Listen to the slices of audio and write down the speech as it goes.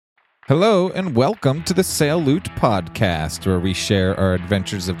Hello and welcome to the Sail Loot Podcast, where we share our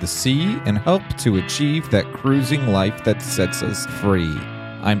adventures of the sea and help to achieve that cruising life that sets us free.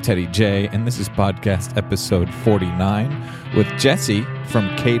 I'm Teddy J, and this is podcast episode 49 with Jessie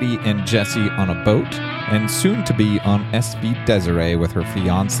from Katie and Jessie on a Boat, and soon to be on SV Desiree with her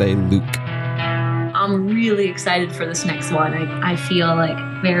fiance Luke. I'm really excited for this next one. I feel like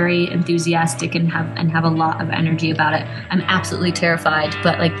very enthusiastic and have a lot of energy about it. I'm absolutely terrified,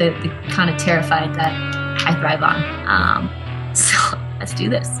 but like the kind of terrified that I thrive on. So let's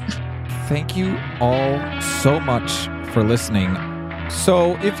do this. Thank you all so much for listening.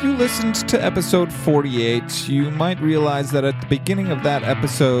 So if you listened to episode 48, you might realize that at the beginning of that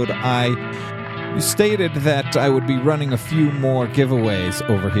episode, I stated that I would be running a few more giveaways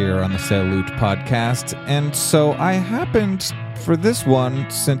over here on the Sail Loot podcast, and so I happened for this one,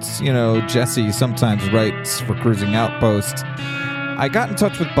 since, you know, Jessie sometimes writes for Cruising Outpost, I got in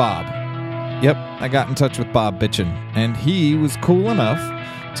touch with Bob. Yep, I got in touch with Bob Bitchin, and he was cool enough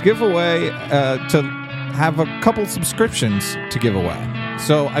to give away, to have a couple subscriptions to give away.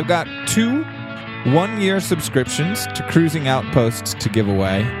 So I've got 2 one-year subscriptions to Cruising Outposts to give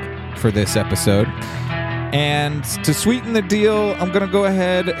away for this episode. And to sweeten the deal, I'm going to go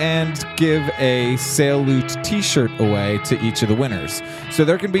ahead and give a Sail Loot t-shirt away to each of the winners. So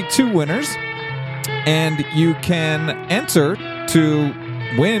there can be 2 winners, and you can enter to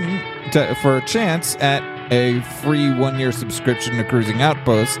win for a chance at a free 1-year subscription to Cruising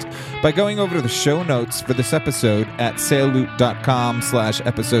Outpost by going over to the show notes for this episode at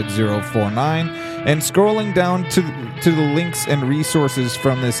sailloot.com/episode 049 and scrolling down to the links and resources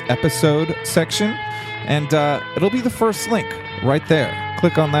from this episode section, and it'll be the first link right there.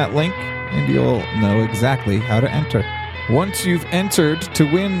 Click on that link and you'll know exactly how to enter. Once you've entered to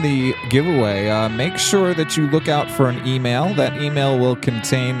win the giveaway, make sure that you look out for an email. That email will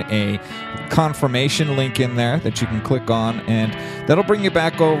contain a confirmation link in there that you can click on, and that'll bring you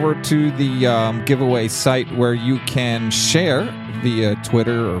back over to the giveaway site where you can share via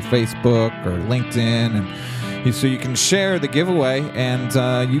Twitter or Facebook or LinkedIn, and so you can share the giveaway, and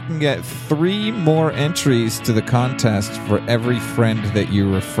you can get 3 more entries to the contest for every friend that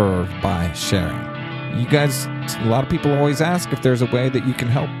you refer by sharing. You guys, a lot of people always ask if there's a way that you can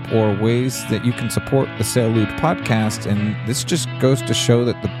help or ways that you can support the Sail Loot podcast, and this just goes to show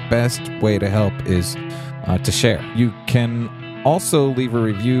that the best way to help is to share. You can also leave a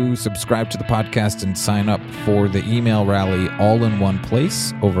review, subscribe to the podcast, and sign up for the email rally all in one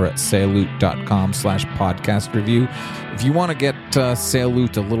place over at sailloot.com/podcast review. If you want to get Sail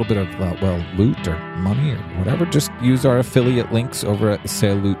Loot a little bit of, loot or money or whatever, just use our affiliate links over at the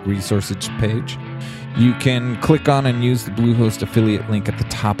Sail Loot resources page. You can click on and use the Bluehost affiliate link at the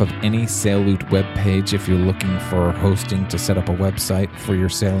top of any Sail Loot webpage if you're looking for hosting to set up a website for your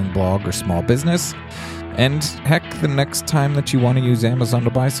sailing blog or small business. And heck, the next time that you want to use Amazon to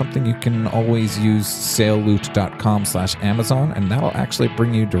buy something, you can always use sailloot.com/Amazon, and that'll actually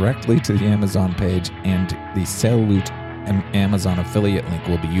bring you directly to the Amazon page, and the Sail Loot and Amazon affiliate link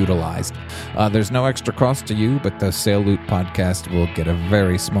will be utilized. There's no extra cost to you, but the Sail Loot podcast will get a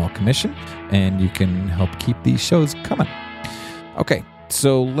very small commission, and you can help keep these shows coming. Okay,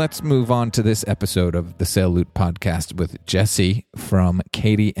 so let's move on to this episode of the Sail Loot podcast with Jessie from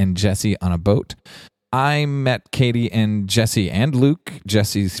Katie and Jessie on a Boat. I met Katie and Jessie and Luke,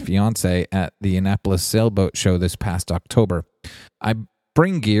 Jessie's fiance, at the Annapolis Sailboat Show this past October. I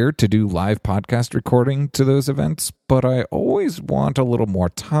bring gear to do live podcast recording to those events, but I always want a little more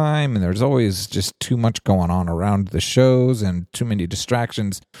time, and there's always just too much going on around the shows and too many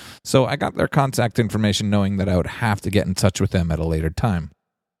distractions. So I got their contact information knowing that I would have to get in touch with them at a later time.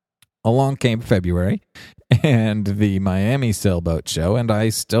 Along came February and the Miami Sailboat Show, and I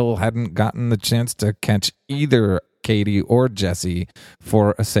still hadn't gotten the chance to catch either Katie or Jessie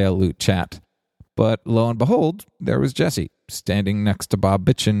for a Sail Loot chat. But lo and behold, there was Jessie, standing next to Bob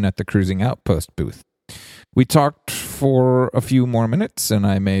Bitchin at the Cruising Outpost booth. We talked for a few more minutes, and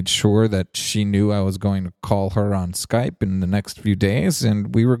I made sure that she knew I was going to call her on Skype in the next few days,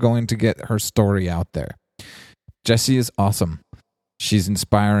 and we were going to get her story out there. Jessie is awesome. She's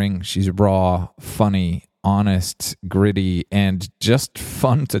inspiring, she's raw, funny, honest, gritty, and just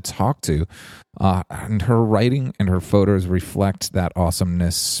fun to talk to. And her writing and her photos reflect that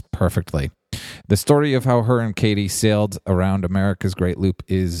awesomeness perfectly. The story of how her and Katie sailed around America's Great Loop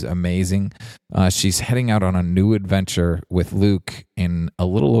is amazing. She's heading out on a new adventure with Luke in a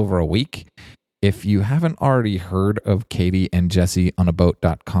little over a week. If you haven't already heard of Katie and Jessie on a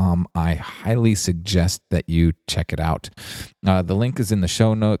boat.com, I highly suggest that you check it out. The link is in the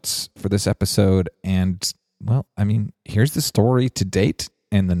show notes for this episode. And, well, I mean, here's the story to date.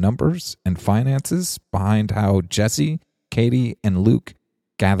 and the numbers and finances behind how Jessie, Katie, and Luke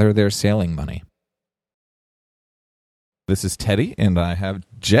gather their sailing money. This is Teddy, and I have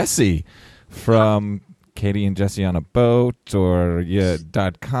Jessie from Katie and Jessie on a Boat, or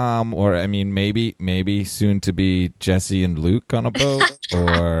 .com, or I mean maybe soon to be Jessie and Luke on a boat,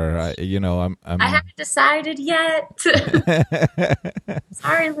 or I'm I haven't decided yet.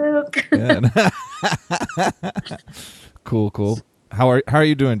 Sorry, Luke. Cool. How are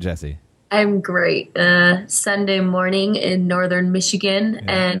you doing, Jessie? I'm great. Sunday morning in northern Michigan,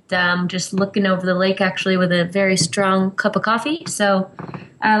 and just looking over the lake actually with a very strong cup of coffee. So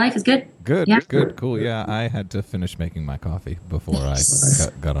life is good. Good, cool. Yeah, I had to finish making my coffee before I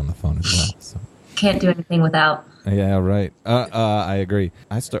got on the phone as well. So. Can't do anything without. Yeah, right. I agree.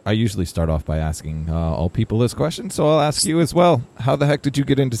 I usually start off by asking all people this question, so I'll ask you as well. How the heck did you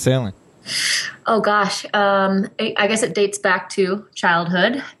get into sailing? Oh gosh, I guess it dates back to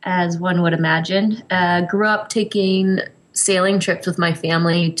childhood, as one would imagine. Grew up taking sailing trips with my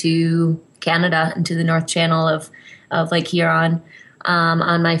family to Canada and to the North Channel of Lake Huron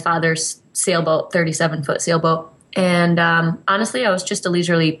on my father's sailboat, 37-foot sailboat. And honestly, I was just a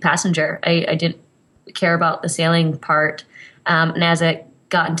leisurely passenger. I didn't care about the sailing part. And as I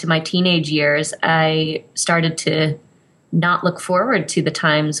got into my teenage years, I started to not look forward to the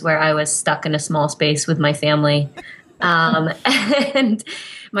times where I was stuck in a small space with my family. And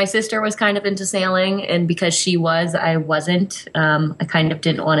my sister was kind of into sailing, and because she was, I wasn't. I kind of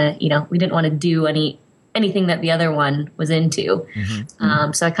didn't want to, we didn't want to do anything that the other one was into.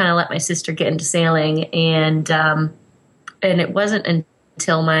 Mm-hmm. So I kind of let my sister get into sailing, and it wasn't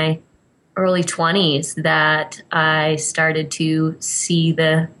until my early 20s that I started to see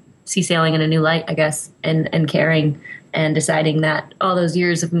sailing in a new light, I guess, and caring, and deciding that all those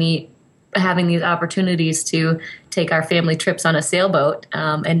years of me having these opportunities to take our family trips on a sailboat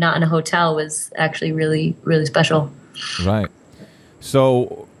and not in a hotel was actually really, really special. Right.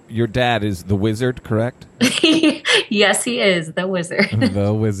 So your dad is the wizard, correct? Yes, he is the wizard.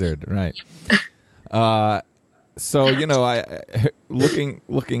 The wizard, right. So, I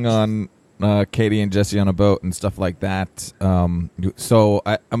looking on Katie and Jessie on a Boat and stuff like that. So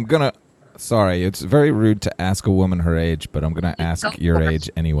I'm going to, sorry, it's very rude to ask a woman her age, but I'm going to ask your age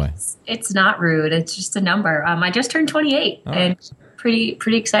anyway. It's not rude. It's just a number. I just turned 28 and pretty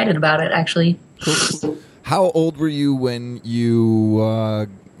excited about it, actually. Cool. How old were you when you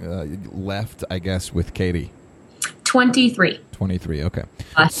left, I guess, with Katie? 23. 23, okay.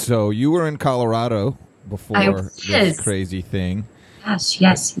 So you were in Colorado before this crazy thing.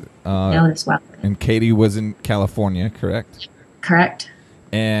 Yes. Know this well. And Katie was in California, correct? Correct.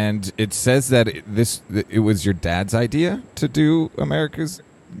 And it says that it was your dad's idea to do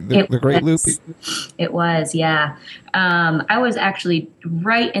the Great Loop? It was, yeah. I was actually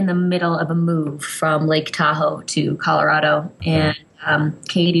right in the middle of a move from Lake Tahoe to Colorado, and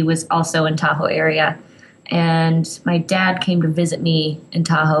Katie was also in Tahoe area. And my dad came to visit me in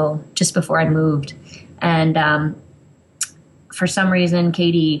Tahoe just before I moved. And for some reason,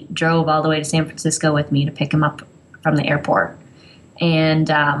 Katie drove all the way to San Francisco with me to pick him up from the airport. And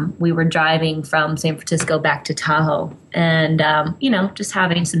we were driving from San Francisco back to Tahoe, and, just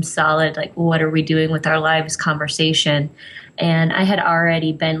having some solid, what are we doing with our lives conversation. And I had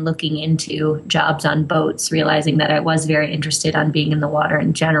already been looking into jobs on boats, realizing that I was very interested on being in the water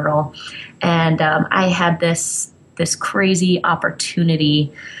in general. And I had this crazy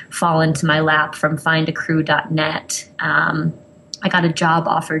opportunity fall into my lap from findacrew.net. I got a job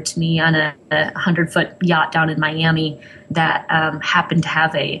offered to me on a 100-foot yacht down in Miami that happened to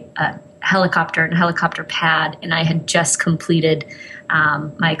have a helicopter and a helicopter pad, and I had just completed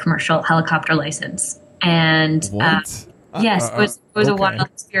my commercial helicopter license. And yes, it was a wild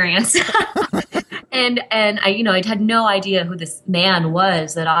experience. And I had no idea who this man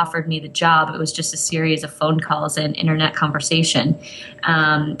was that offered me the job. It was just a series of phone calls and internet conversation.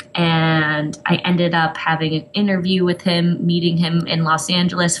 And I ended up having an interview with him, meeting him in Los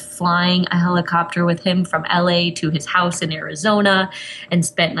Angeles, flying a helicopter with him from LA to his house in Arizona, and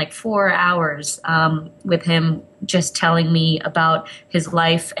spent 4 hours with him just telling me about his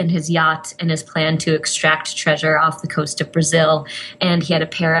life and his yacht and his plan to extract treasure off the coast of Brazil. And he had a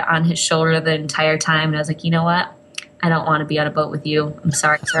parrot on his shoulder the entire time. And I was like, you know what? I don't want to be on a boat with you. I'm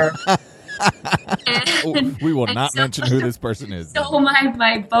sorry, sir. We will not mention who this person is. So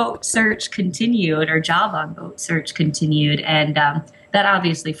my boat search continued, or job on boat search continued. And that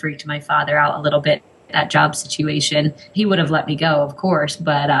obviously freaked my father out a little bit, that job situation. He would have let me go, of course,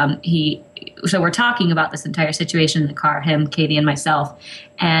 but so we're talking about this entire situation in the car, him, Katie, and myself.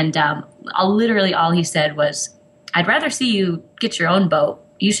 And literally all he said was, I'd rather see you get your own boat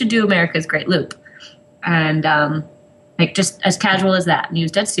you should do America's Great Loop. And like just as casual as that. And he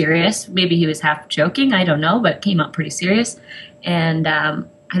was dead serious. Maybe he was half joking. I don't know, but it came out pretty serious. And I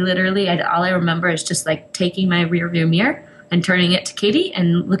literally, all I remember is just like taking my rear view mirror and turning it to Katie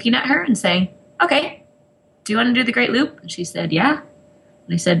and looking at her and saying, okay, do you want to do the Great Loop? And she said, yeah.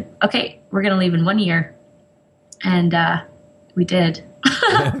 And I said, okay, we're going to leave in 1 year. And we did.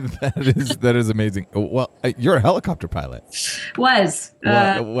 That is amazing. Well, you're a helicopter pilot. Was.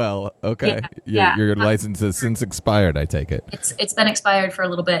 Well, okay. Yeah. Your license has since expired, I take it. It's been expired for a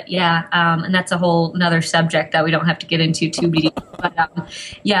little bit, yeah. And that's a whole another subject that we don't have to get into too deep. But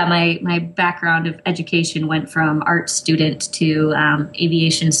yeah, my background of education went from art student to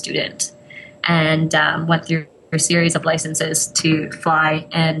aviation student, and went through a series of licenses to fly,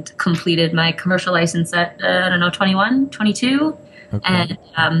 and completed my commercial license at 21, 22. Okay.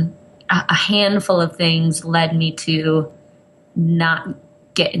 And a handful of things led me to not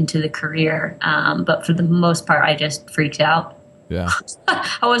get into the career. But for the most part, I just freaked out. Yeah.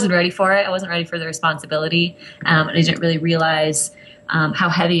 I wasn't ready for it. I wasn't ready for the responsibility. And I didn't really realize how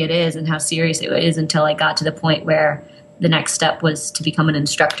heavy it is and how serious it is until I got to the point where the next step was to become an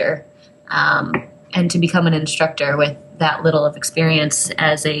instructor. And to become an instructor with that little of experience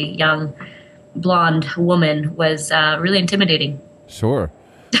as a young blonde woman was really intimidating. Sure.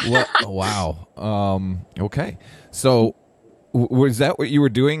 Well, wow. Okay. So was that what you were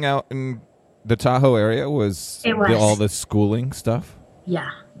doing out in the Tahoe area? Was all the schooling stuff? Yeah.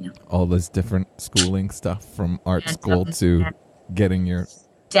 All this different schooling stuff from art school to getting your...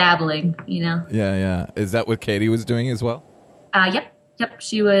 Dabbling, you know? Yeah. Is that what Katie was doing as well? Yep.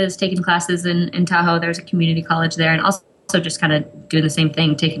 She was taking classes in Tahoe. There's a community college there, and also just kind of doing the same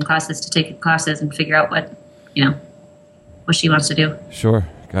thing, taking classes and figure out what she wants to do. Sure.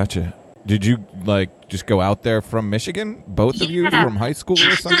 Gotcha. Did you just go out there from Michigan? Both of you from high school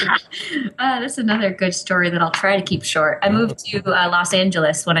or something? That's another good story that I'll try to keep short. I moved to Los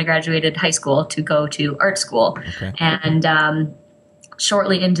Angeles when I graduated high school to go to art school. Okay. And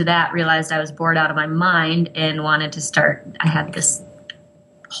shortly into that, realized I was bored out of my mind and wanted to start. I had this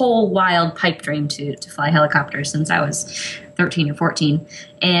whole wild pipe dream to fly helicopters since I was 13 or 14.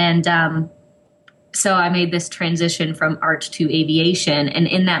 And so I made this transition from art to aviation. And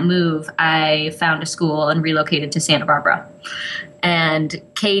in that move, I found a school and relocated to Santa Barbara. And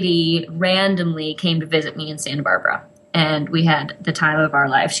Katie randomly came to visit me in Santa Barbara. And we had the time of our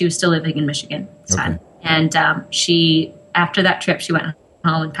life. She was still living in Michigan at the time. And after that trip, she went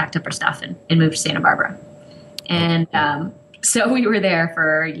home and packed up her stuff and moved to Santa Barbara. And so we were there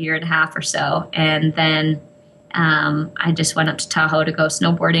for a year and a half or so. And then I just went up to Tahoe to go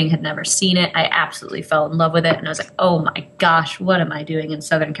snowboarding, had never seen it. I absolutely fell in love with it. And I was like, oh my gosh, what am I doing in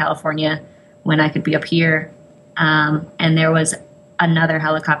Southern California when I could be up here? And there was another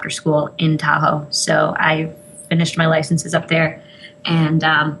helicopter school in Tahoe. So I finished my licenses up there. And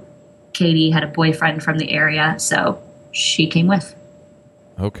Katie had a boyfriend from the area, so she came with.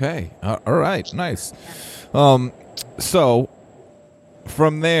 Okay. All right. Nice. So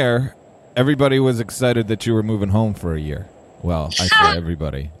from there, everybody was excited that you were moving home for a year. Well, I say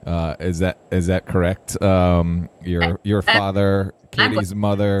everybody. Is that correct? Your father, Katie's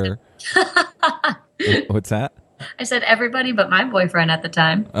mother. What's that? I said everybody but my boyfriend at the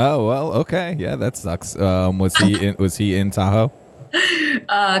time. Oh, well, okay. Yeah, that sucks. Was he in Tahoe?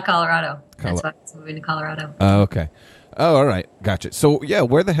 Colorado. That's why I was moving to Colorado. Okay. Oh, all right. Gotcha. So, yeah,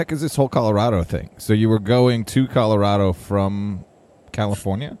 where the heck is this whole Colorado thing? So you were going to Colorado from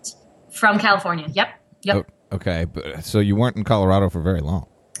California? From California. Yep. Oh, okay. But, so you weren't in Colorado for very long?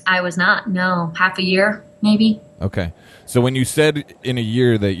 I was not. No. Half a year, maybe. Okay. So when you said in a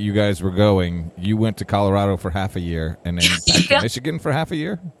year that you guys were going, you went to Colorado for half a year and then back to Michigan for half a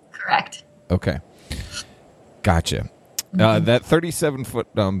year? Correct. Okay. Gotcha. That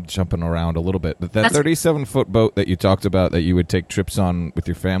 37-foot, jumping around a little bit, but that 37-foot boat that you talked about that you would take trips on with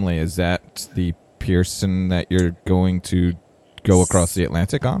your family, is that the Pearson that you're going to go across the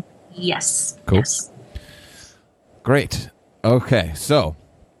Atlantic on? Yes. Cool. Yes. Great. Okay, so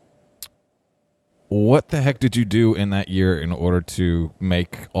what the heck did you do in that year in order to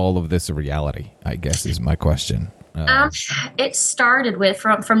make all of this a reality, I guess is my question. It started with,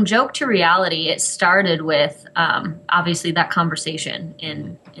 from joke to reality, it started with obviously that conversation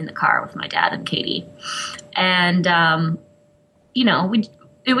in the car with my dad and Katie. And,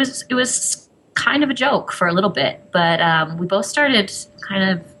 it was kind of a joke for a little bit, but we both started kind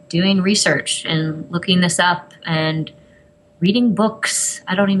of doing research and looking this up and reading books.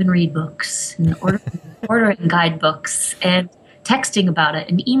 I don't even read books. And ordering guidebooks and texting about it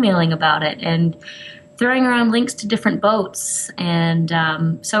and emailing about it and throwing around links to different boats. And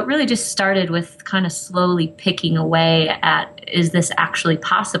so it really just started with kind of slowly picking away at, is this actually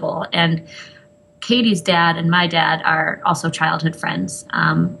possible? And Katie's dad and my dad are also childhood friends.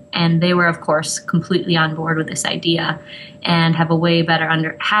 And they were, of course, completely on board with this idea and had a way better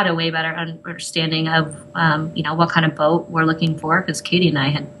understanding of, what kind of boat we're looking for, because Katie and I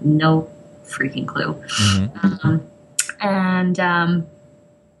had no freaking clue.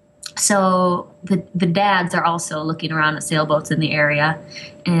 So the dads are also looking around at sailboats in the area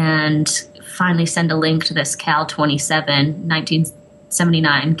and finally send a link to this Cal 27,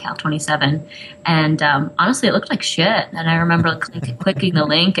 1979 Cal 27. And honestly, it looked like shit. And I remember clicking the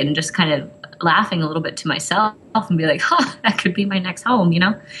link and just kind of laughing a little bit to myself and be like, that could be my next home,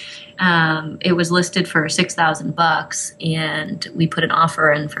 It was listed for $6,000 and we put an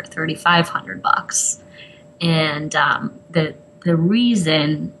offer in for $3,500. And the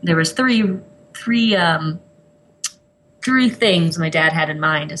reason, there was three things my dad had in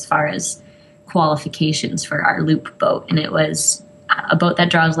mind as far as qualifications for our loop boat, and it was a boat that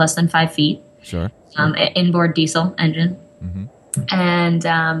draws less than 5 feet, an inboard diesel engine, and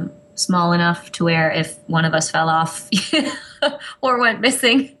small enough to where if one of us fell off or went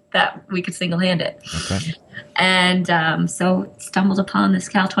missing, that we could single-hand it. Okay. And so stumbled upon this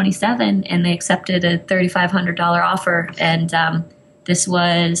Cal 27, and they accepted a $3,500 offer. And this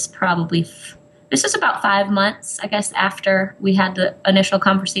was about 5 months, I guess, after we had the initial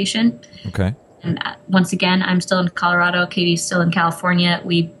conversation. Okay. And once again, I'm still in Colorado. Katie's still in California.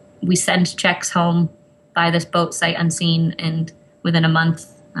 We send checks home by this boat sight unseen, and within a month,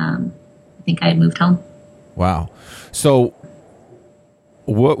 I think I had moved home. Wow. So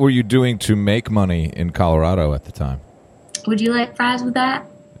what were you doing to make money in Colorado at the time? Would you like fries with that?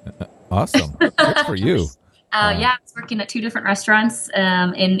 Awesome. Good for you. I was working at 2 different restaurants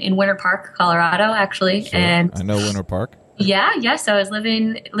in Winter Park, Colorado, actually. Sure. And I know Winter Park. Yeah. So I was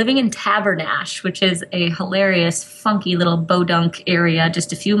living in Tabernash, which is a hilarious, funky little bodunk area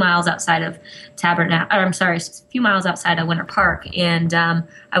just a few miles outside of a few miles outside of Winter Park. And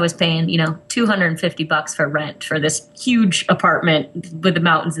I was paying, $250 for rent for this huge apartment with the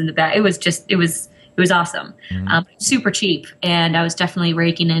mountains in the back. It was awesome. Super cheap. And I was definitely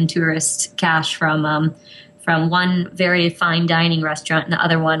raking in tourist cash from one very fine dining restaurant, and the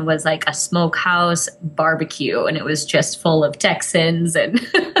other one was like a smokehouse barbecue, and it was just full of Texans. And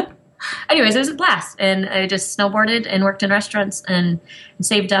anyways, it was a blast. And I just snowboarded and worked in restaurants and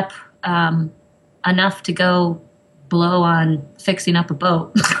saved up enough to go blow on fixing up a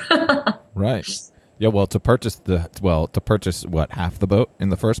boat. Right. Yeah. Well, to purchase what, half the boat in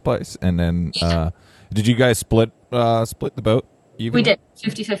the first place, and then did you guys split the boat evenly? We did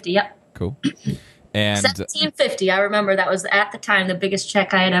 50-50. Yep. Cool. And $17.50. I remember that was at the time the biggest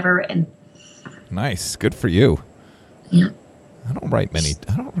check I had ever written. Nice, good for you. Yeah. I don't write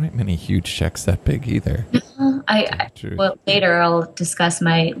many huge checks that big either. Well, later I'll discuss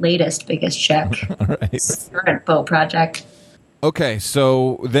my latest biggest check. All right. Current boat project. Okay,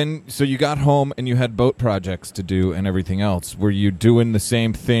 so you got home and you had boat projects to do and everything else. Were you doing the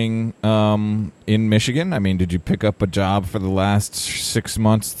same thing in Michigan? I mean, did you pick up a job for the last 6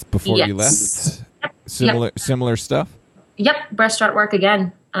 months before you left? Similar stuff? Yep, restaurant work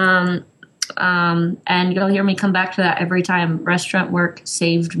again. And you'll hear me come back to that every time. Restaurant work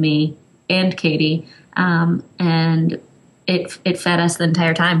saved me and Katie, and it fed us the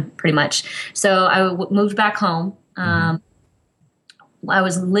entire time, pretty much. So I moved back home. I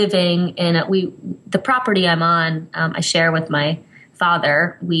was living in the property I'm on. I share with my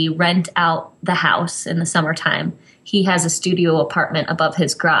father. We rent out the house in the summertime. He has a studio apartment above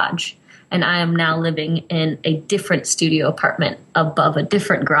his garage, and I am now living in a different studio apartment above a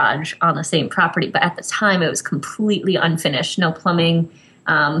different garage on the same property. But at the time, it was completely unfinished. No plumbing,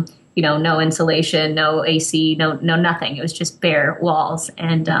 no insulation, no AC, no nothing. It was just bare walls,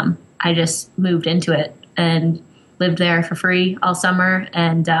 and I just moved into it and lived there for free all summer.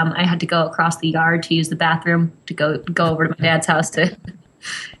 And I had to go across the yard to use the bathroom, to go over to my dad's house to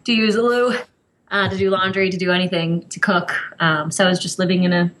use the loo, to do laundry, to do anything, to cook. So I was just living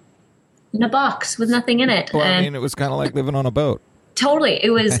in a box with nothing in it. Well, I mean, it was kind of like living on a boat. Totally. It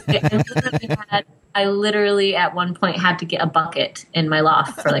was. I literally at one point had to get a bucket in my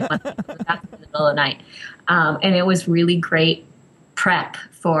loft for like in the middle of the night, and it was really great prep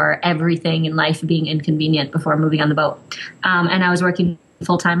for everything in life being inconvenient before moving on the boat. And I was working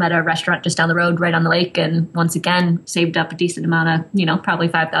full time at a restaurant just down the road, right on the lake, and once again saved up a decent amount of, probably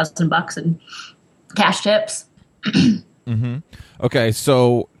 $5,000 in cash tips. Mm-hmm. Okay,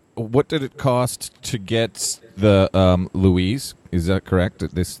 so what did it cost to get the Louise. Is that correct?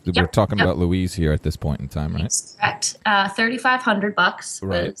 We're talking Yep. about Louise here at this point in time, right? That's correct. $3,500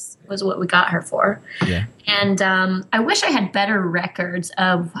 Right. was what we got her for. Yeah. And I wish I had better records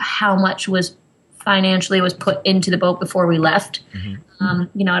of how much was financially was put into the boat before we left.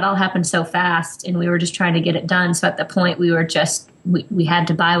 It all happened so fast, and we were just trying to get it done. So at the point, we were just we had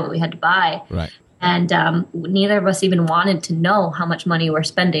to buy what we had to buy. Right. And neither of us even wanted to know how much money we're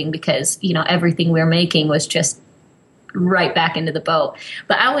spending because everything we were making was just right back into the boat.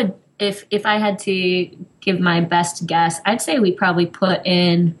 But I would, if I had to give my best guess, I'd say we probably put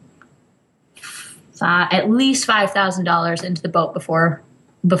in at least $5,000 into the boat before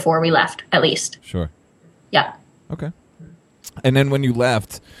we left, at least. Sure. Yeah. Okay. And then when you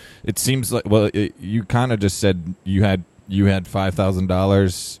left, it seems like you kind of just said you had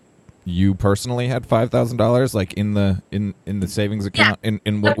 $5,000. You personally had $5,000, like in the savings account,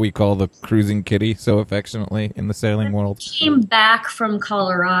 in what we call the cruising kitty, so affectionately in the sailing world. Came back from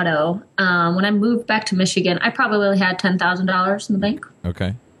Colorado. When I moved back to Michigan, I probably had $10,000 in the bank.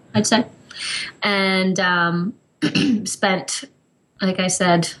 Okay. I'd say, and spent, like I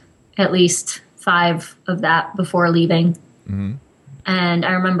said, at least 5 of that before leaving. Mm-hmm. And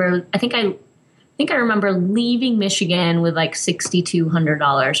I remember, I think I remember leaving Michigan with like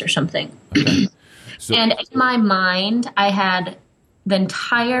 $6,200 or something. Okay. And in my mind, I had the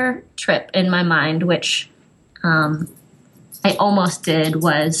entire trip in my mind, which I almost did,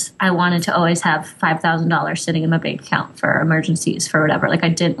 was I wanted to always have $5,000 sitting in my bank account for emergencies, for whatever. Like I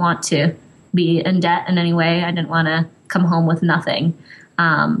didn't want to be in debt in any way. I didn't want to come home with nothing.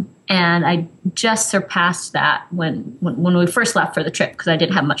 And I just surpassed that when we first left for the trip, because I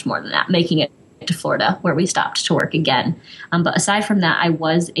didn't have much more than that, making it to Florida, where we stopped to work again. But aside from that, I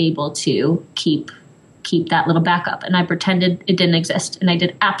was able to keep that little backup, and I pretended it didn't exist, and I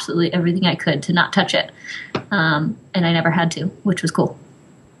did absolutely everything I could to not touch it. And I never had to, which was cool.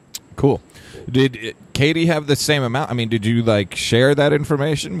 Cool. Did Katie have the same amount? I mean, did you like share that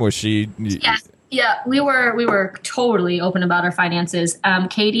information? Was she? Yeah, we were totally open about our finances.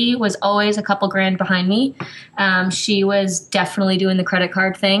 Katie was always a couple grand behind me. She was definitely doing the credit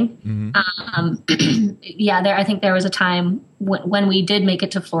card thing. Mm-hmm. I think there was a time when we did make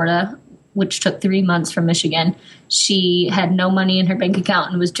it to Florida, which took 3 months from Michigan. She had no money in her bank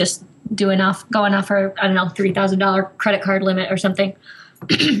account and was just going off her, I don't know, $3,000 credit card limit or something.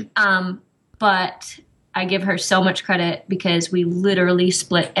 But I give her so much credit because we literally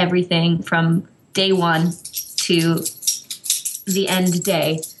split everything from day one to the end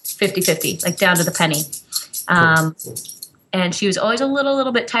day, 50-50, like down to the penny. And she was always a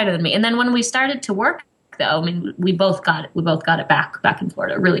little bit tighter than me. And then when we started to work, though, I mean, we both got it back in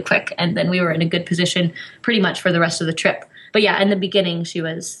Florida really quick. And then we were in a good position pretty much for the rest of the trip. But yeah, in the beginning, she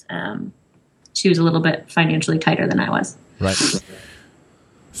was a little bit financially tighter than I was. Right.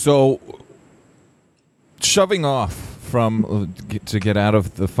 So shoving off to get out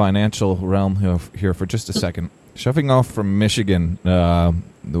of the financial realm here for just a second, shoving off from Michigan, how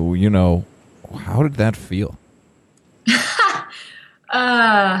did that feel?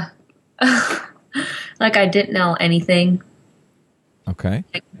 Like I didn't know anything. Okay.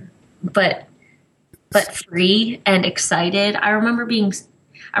 But free and excited. I remember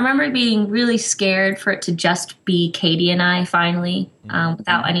being really scared for it to just be Katie and I finally,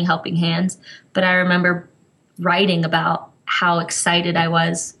 without any helping hands. But I remember writing about how excited I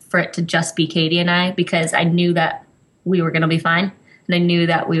was for it to just be Katie and I, because I knew that we were going to be fine, and I knew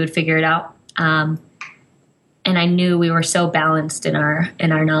that we would figure it out. And I knew we were so balanced in our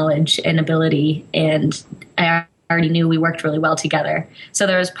knowledge and ability, and I already knew we worked really well together. So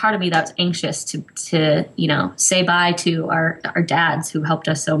there was part of me that was anxious to say bye to our dads who helped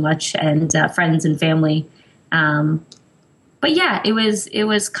us so much, and friends and family. But yeah, it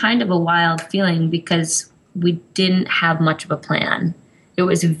was kind of a wild feeling because we didn't have much of a plan. It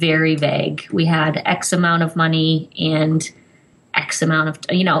was very vague. We had X amount of money and X amount of,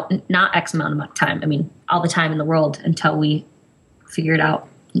 not X amount of time. I mean, all the time in the world until we figured out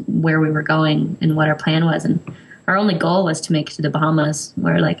where we were going and what our plan was. And our only goal was to make it to the Bahamas.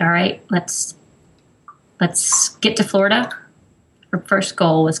 We're like, all right, let's get to Florida. Our first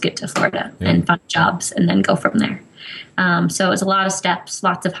goal was get to Florida and find jobs and then go from there. So it was a lot of steps,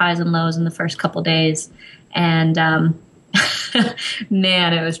 lots of highs and lows in the first couple days. And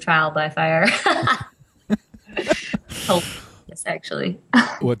man, it was trial by fire. Hilarious, actually.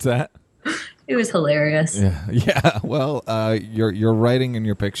 What's that? It was hilarious. Yeah. Well, your writing and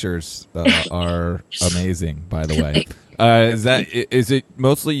your pictures are amazing, by the way. Is it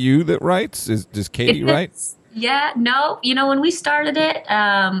mostly you that writes? Does Katie write? Yeah, no, when we started it,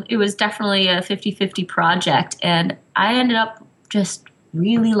 it was definitely a 50-50 project, and I ended up just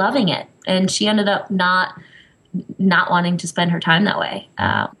really loving it. And she ended up not wanting to spend her time that way,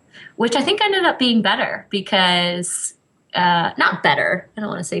 which I think ended up being better because, not better, I don't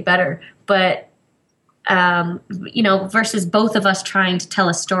want to say better, but versus both of us trying to tell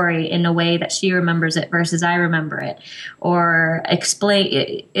a story in a way that she remembers it versus I remember it, or explain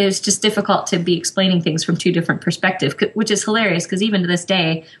it. It's just difficult to be explaining things from two different perspectives, which is hilarious because even to this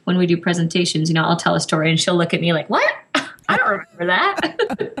day, when we do presentations, I'll tell a story and she'll look at me like, "What? I don't remember that."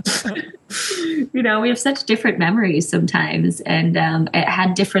 We have such different memories sometimes, and it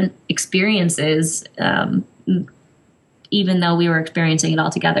had different experiences, even though we were experiencing it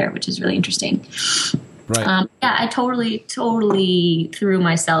all together, which is really interesting. Right. I totally threw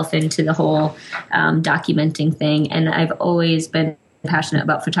myself into the whole documenting thing. And I've always been passionate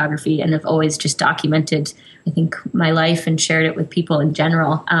about photography, and I've always just documented, I think, my life and shared it with people in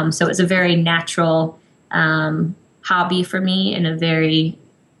general. So it's a very natural hobby for me, and a very,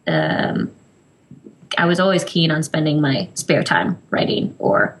 I was always keen on spending my spare time writing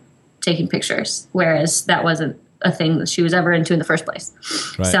or taking pictures, whereas that wasn't a thing that she was ever into in the first place.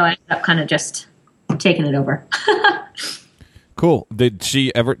 Right. So I ended up kind of just taking it over. Cool. Did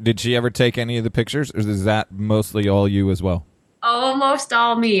she ever take any of the pictures, or is that mostly all you as well? Almost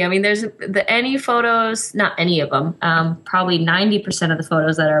all me. I mean, there's any photos, not any of them. Probably 90% of the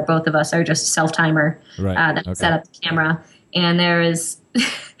photos that are both of us are just self-timer, that set up the camera. And there's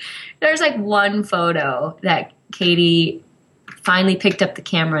like one photo that Katie finally picked up the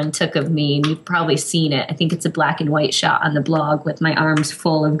camera and took of me, and you've probably seen it. I think it's a black and white shot on the blog with my arms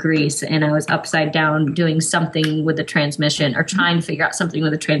full of grease, and I was upside down doing something with the transmission, or trying to figure out something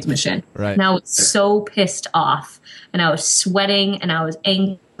with the transmission. Right. And I was so pissed off, and I was sweating, and I was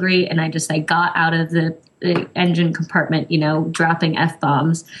angry, and I got out of the engine compartment, dropping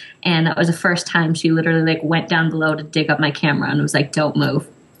F-bombs. And that was the first time she literally went down below to dig up my camera and was like, "Don't move."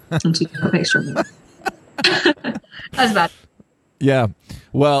 And she took a picture of me. That was bad. Yeah.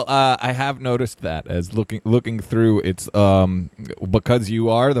 Well, I have noticed that as looking through, it's because you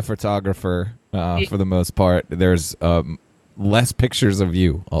are the photographer for the most part. There's less pictures of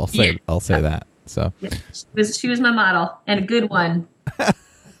you. I'll say that. So she was my model, and a good one.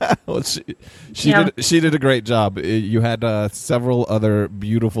 Well, she did a great job. You had several other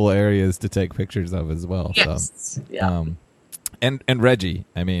beautiful areas to take pictures of as well. Yes. So, yeah. And Reggie.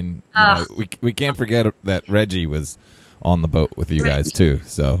 I mean, we can't forget that Reggie was on the boat with you guys too.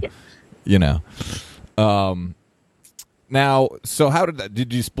 So, now, so how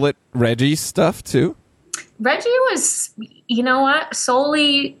did you split Reggie's stuff too? Reggie was,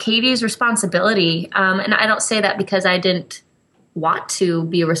 solely Katie's responsibility. And I don't say that because I didn't want to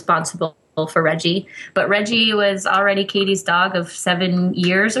be responsible for Reggie, but Reggie was already Katie's dog of 7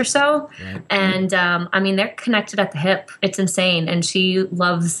 years or so. Right. And, they're connected at the hip. It's insane. And she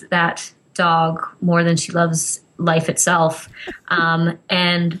loves that dog more than she loves life itself.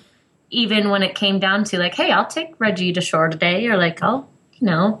 And even when it came down to hey, I'll take Reggie to shore today, or I'll,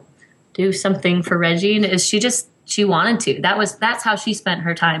 do something for Reggie. And she wanted to. That's how she spent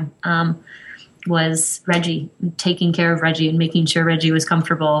her time. Was Reggie, taking care of Reggie and making sure Reggie was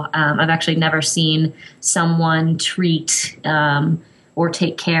comfortable. I've actually never seen someone treat or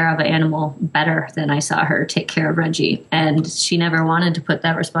take care of an animal better than I saw her take care of Reggie. And she never wanted to put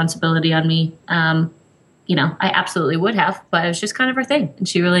that responsibility on me. I absolutely would have, but it was just kind of her thing, and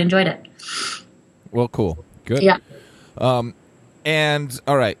she really enjoyed it. Well, cool. Good. Yeah. And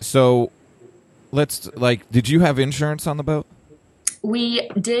all right, so let's did you have insurance on the boat? We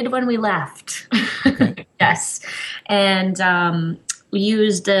did when we left. Okay. Yes. And we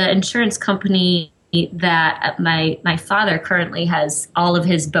used an insurance company that my father currently has all of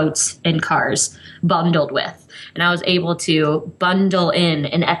his boats and cars bundled with. And I was able to bundle in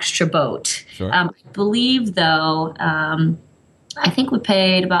an extra boat. Sure. I believe, though, I think we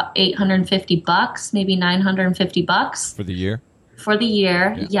paid about $850, maybe $950 for the year. For the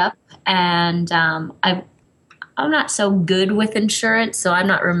year, yeah. Yep. And I'm not so good with insurance, so I'm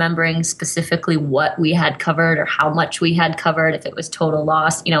not remembering specifically what we had covered or how much we had covered, if it was total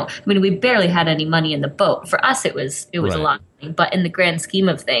loss. We barely had any money in the boat. For us, it was right. A lot of money. But in the grand scheme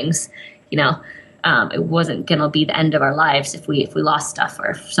of things, it wasn't going to be the end of our lives if we lost stuff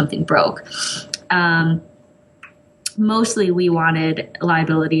or if something broke. Mostly we wanted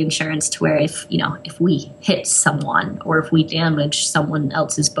liability insurance to where if we hit someone or if we damaged someone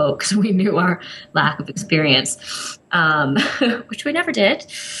else's boat, because we knew our lack of experience, which we never did.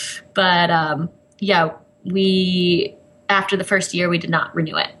 But after the first year, we did not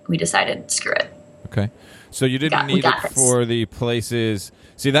renew it. We decided, screw it. Okay. So you didn't need it for the places.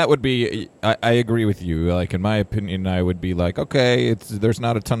 See, that would be. I agree with you. Like in my opinion, I would be like, okay, there's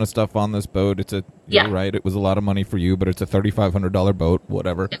not a ton of stuff on this boat. You're right. It was a lot of money for you, but it's a $3,500 boat,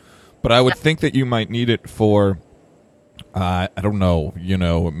 whatever. Yeah. But I would think that you might need it for. I don't know.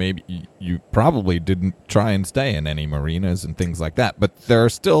 Maybe you probably didn't try and stay in any marinas and things like that. But there are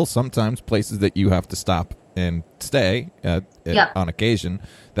still sometimes places that you have to stop and stay on occasion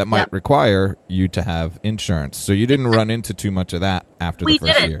that might require you to have insurance. So you didn't run into too much of that after the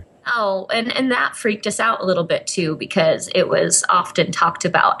first year. Oh, and that freaked us out a little bit too, because it was often talked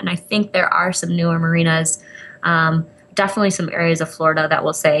about. And I think there are some newer marinas, definitely some areas of Florida that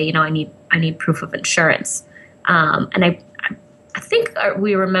will say, I need proof of insurance. And I think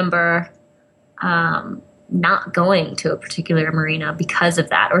we remember not going to a particular marina because of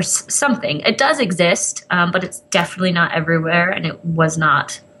that or something. It does exist, but it's definitely not everywhere, and it was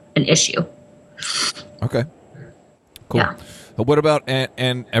not an issue. Okay. Cool. Yeah. What about,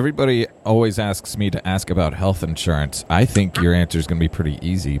 and everybody always asks me to ask about health insurance. I think your answer is going to be pretty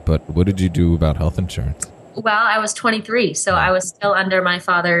easy, but what did you do about health insurance? Well, I was 23, so I was still under my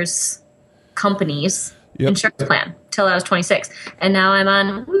father's company's insurance plan till I was 26. And now I'm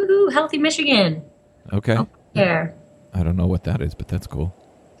on Healthy Michigan. Okay. Care. I don't know what that is, but that's cool.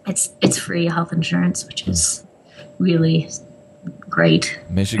 It's free health insurance, which is really great.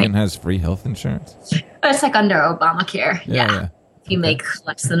 Michigan has free health insurance? It's like under Obamacare. Yeah. If you make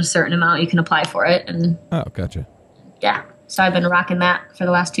less than a certain amount, you can apply for it. Oh, gotcha. Yeah. So I've been rocking that for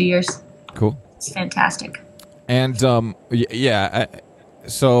the last 2 years. Cool. It's fantastic. And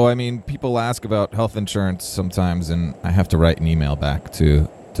so, I mean, people ask about health insurance sometimes, and I have to write an email back to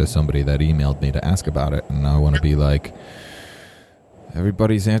somebody that emailed me to ask about it, and I want to be like,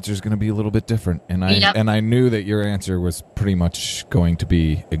 everybody's answer is going to be a little bit different, and I knew that your answer was pretty much going to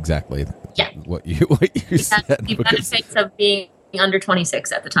be exactly what you said. The benefits of being under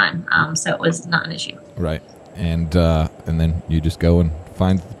 26 at the time, so it was not an issue. Right, and then you just go and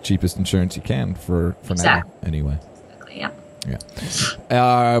find the cheapest insurance you can for now, anyway. Exactly. Yeah.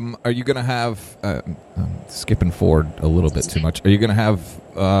 Yeah. Are you going to have, skipping forward a little bit too much, are you going to have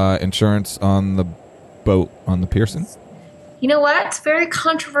insurance on the boat on the Pearson? You know what? It's a very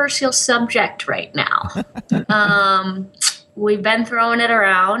controversial subject right now. We've been throwing it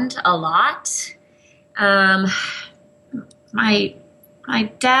around a lot. My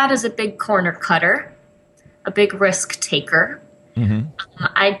dad is a big corner cutter, a big risk taker. Mm-hmm.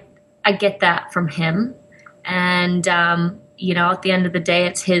 I get that from him. And, at the end of the day,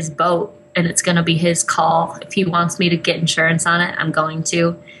 it's his boat and it's going to be his call. If he wants me to get insurance on it, I'm going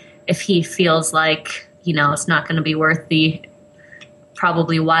to. If he feels like, it's not going to be worth the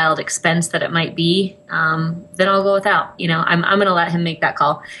probably wild expense that it might be, then I'll go without. I'm going to let him make that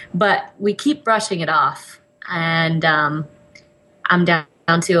call. But we keep brushing it off. And I'm down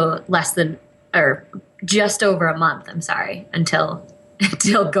to less than, or just over a month, until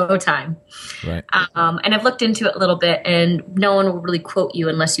go time. Right. And I've looked into it a little bit, and no one will really quote you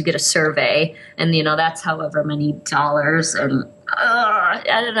unless you get a survey. And, that's however many dollars. And I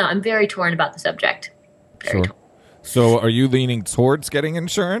don't know. I'm very torn about the subject. Very torn. So are you leaning towards getting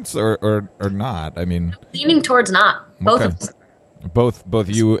insurance or not? I mean, leaning towards not. Both of us. Both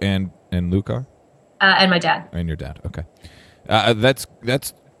you and Luke are? And my dad. And your dad. Okay. That's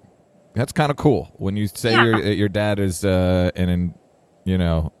kind of cool when you say your dad is a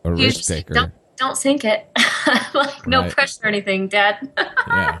risk taker. Don't think it. No pressure or anything, Dad.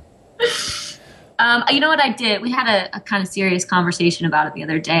 Yeah. You know what I did? We had a kind of serious conversation about it the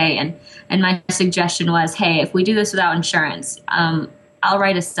other day, and my suggestion was, hey, if we do this without insurance, I'll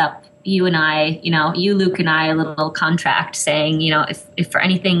write us up, you and I, you, Luke, and I, a little contract saying, if for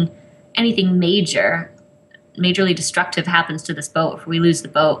anything majorly destructive happens to this boat, if we lose the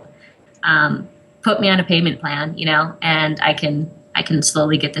boat, put me on a payment plan, and I can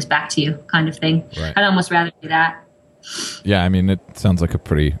slowly get this back to you, kind of thing. Right. I'd almost rather do that. Yeah, I mean, it sounds like a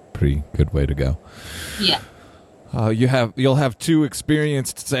pretty good way to go. Yeah. You'll have two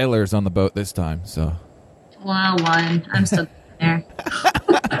experienced sailors on the boat this time, so. Well, one. I'm still there.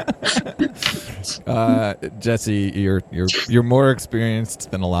 Jessie, you're more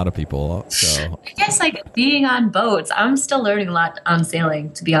experienced than a lot of people, so. I guess being on boats, I'm still learning a lot on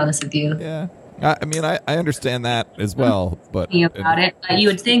sailing, to be honest with you. Yeah. I mean, I understand that as well, but you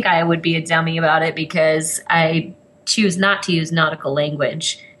would think I would be a dummy about it because I choose not to use nautical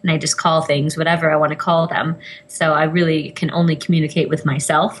language and I just call things whatever I want to call them. So I really can only communicate with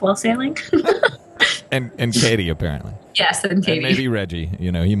myself while sailing. and Katie, apparently. Yes, and Katie. And maybe Reggie.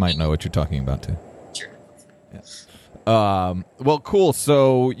 He might know what you're talking about too. Sure. Well, cool.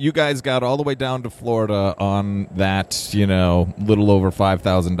 So you guys got all the way down to Florida on that, little over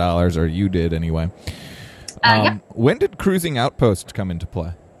 $5,000, or you did anyway. Yep. When did Cruising Outpost come into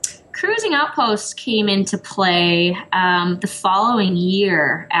play? Cruising Outpost came into play the following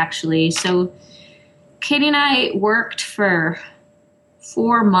year, actually. So Katie and I worked for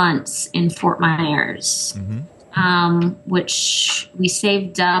 4 months in Fort Myers, which we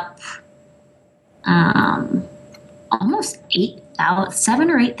saved up almost $7,000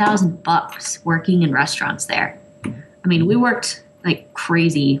 or $8,000 working in restaurants there. I mean, we worked like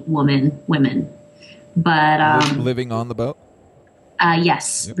crazy women, but living on the boat.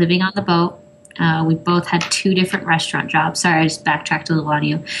 Yes, yep. Living on the boat. We both had 2 different restaurant jobs. Sorry, I just backtracked a little on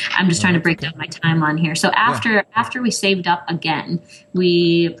you. I'm just trying to break down my timeline here. So after we saved up again,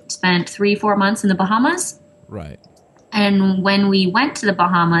 we spent 3-4 months in the Bahamas. Right. And when we went to the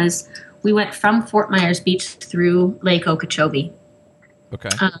Bahamas, we went from Fort Myers Beach through Lake Okeechobee. Okay.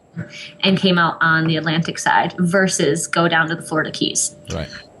 And came out on the Atlantic side versus go down to the Florida Keys. Right.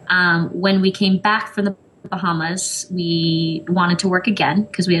 When we came back from the Bahamas, we wanted to work again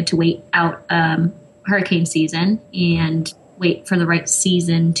because we had to wait out hurricane season and wait for the right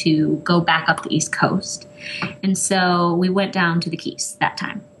season to go back up the East Coast. And so we went down to the Keys that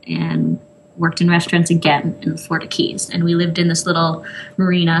time and worked in restaurants again in the Florida Keys. And we lived in this little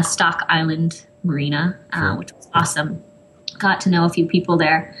marina, Stock Island Marina, which was awesome. Got to know a few people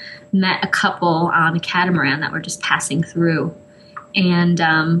there. Met a couple on a catamaran that were just passing through.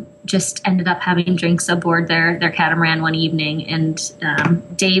 And just ended up having drinks aboard their catamaran one evening.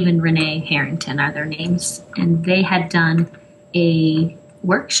 And Dave and Renee Harrington are their names. And they had done a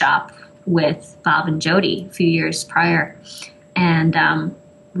workshop with Bob and Jody a few years prior. And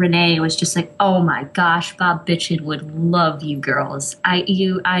Renee was just like, oh my gosh, Bob Bitchin would love you girls.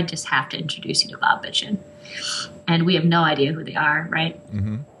 I just have to introduce you to Bob Bitchin. And we have no idea who they are, right?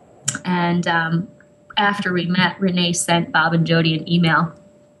 Mm-hmm. And after we met, Renee sent Bob and Jody an email,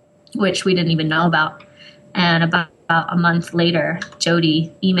 which we didn't even know about. And about a month later,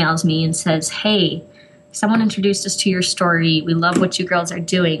 Jody emails me and says, hey, someone introduced us to your story. We love what you girls are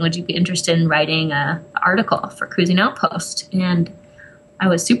doing. Would you be interested in writing an article for Cruising Outpost? And I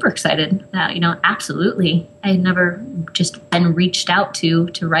was super excited. Absolutely. I had never just been reached out to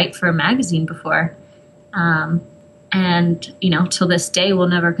write for a magazine before. And, till this day, will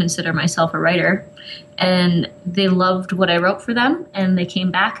never consider myself a writer. And they loved what I wrote for them. And they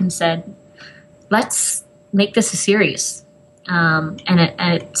came back and said, let's make this a series. And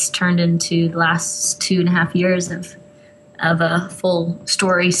it's turned into the last 2.5 years of a full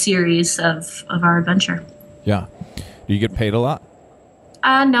story series of our adventure. Yeah. Do you get paid a lot?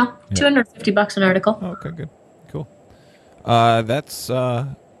 No. Yeah. $250 an article. Oh, okay, good. Cool. That's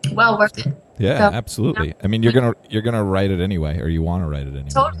well worth it. Yeah, absolutely. Yeah. I mean, you're gonna write it anyway, or you want to write it anyway.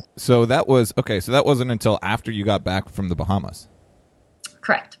 Totally. So that wasn't until after you got back from the Bahamas.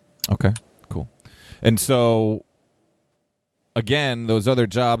 Correct. Okay, cool. And so, again, those other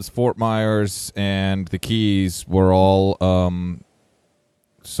jobs, Fort Myers and the Keys, were all.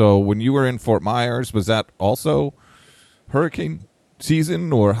 So when you were in Fort Myers, was that also hurricane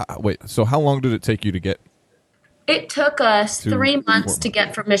season, or so how long did it take you to get? It took us 3 months to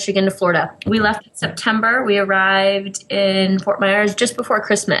get from Michigan to Florida. Okay. We left in September. We arrived in Fort Myers just before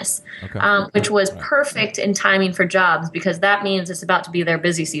Christmas, which was perfect in timing for jobs because that means it's about to be their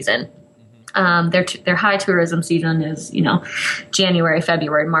busy season. Their high tourism season is, January,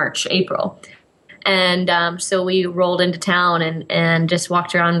 February, March, April. And so we rolled into town and just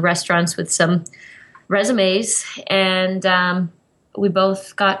walked around restaurants with some resumes. And we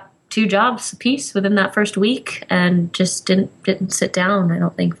both got 2 jobs apiece within that first week and just didn't sit down, I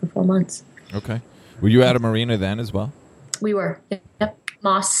don't think, for 4 months. Okay. Were you at a marina then as well? We were. Yep.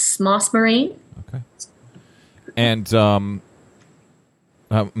 Moss Marine. Okay. And I'm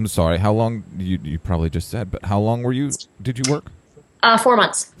sorry, how long, you probably just said, but how long did you work? 4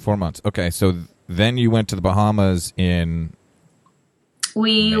 months. 4 months. Okay. So then you went to the Bahamas in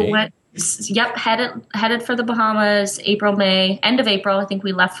May? Yep, headed for the Bahamas, April, May, end of April. I think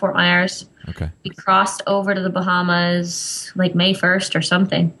we left Fort Myers. Okay. We crossed over to the Bahamas like May 1st or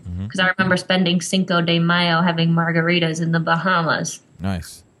something. Because I remember spending Cinco de Mayo having margaritas in the Bahamas.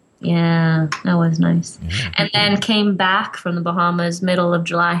 Nice. Yeah, that was nice. Yeah. And then came back from the Bahamas middle of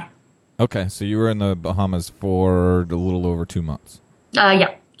July. Okay, so you were in the Bahamas for a little over 2 months.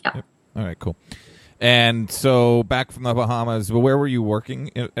 Yeah. Yep. All right, cool. And so back from the Bahamas, where were you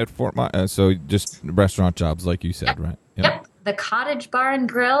working at Fort Myers? So just restaurant jobs, like you said, right? Yep. The Cottage Bar and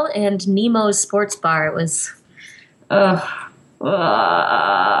Grill and Nemo's Sports Bar. It was,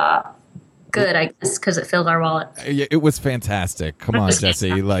 good, I guess, because it filled our wallet. Yeah, it was fantastic. Come on,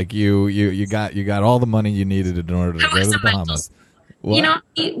 Jessie. Like you got all the money you needed in order to go to the Bahamas. What? You know,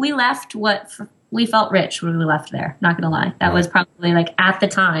 we left we felt rich when we left there. Not going to lie. That was probably, like, at the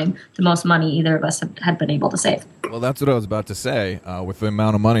time, the most money either of us had been able to save. Well, that's what I was about to say. With the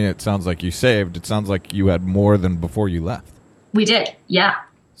amount of money it sounds like you saved, it sounds like you had more than before you left. We did. Yeah.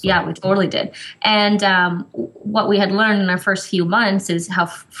 So. Yeah, we totally did. And what we had learned in our first few months is how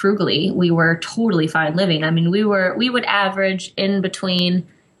frugally we were totally fine living. I mean, we would average in between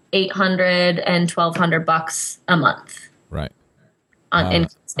 $800 and $1,200 a month. Right.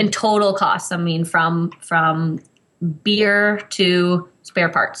 In total costs. I mean, from beer to spare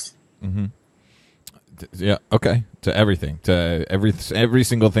parts. Mm-hmm. Yeah. Okay. To everything. To every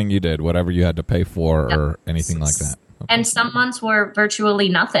single thing you did, whatever you had to pay for or anything like that. Okay. And some months were virtually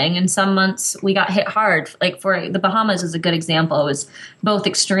nothing, and some months we got hit hard. Like for the Bahamas is a good example. It was both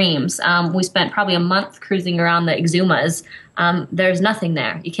extremes. We spent probably a month cruising around the Exumas. There's nothing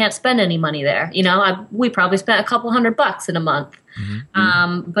there. You can't spend any money there. You know, we probably spent a couple $100 in a month.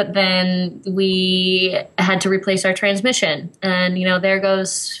 Mm-hmm. But then we had to replace our transmission, and you know, there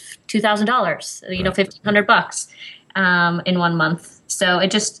goes $2,000. You know, $1,500 in 1 month. So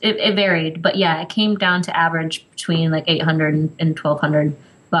it varied, but yeah, it came down to average between like $800 and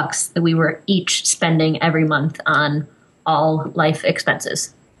 $1,200 that we were each spending every month on all life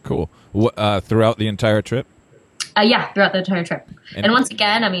expenses. Cool. Throughout the entire trip? Yeah, throughout the entire trip. And once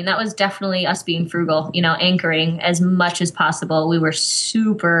again, I mean, that was definitely us being frugal, you know, anchoring as much as possible. We were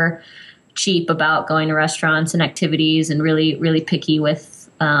super cheap about going to restaurants and activities and really, really picky with,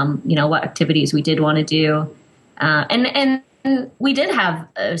 you know, what activities we did want to do. And we did have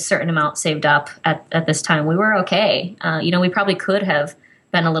a certain amount saved up at this time. We were okay. You know, we probably could have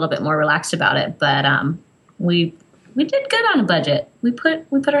been a little bit more relaxed about it, but we did good on a budget. We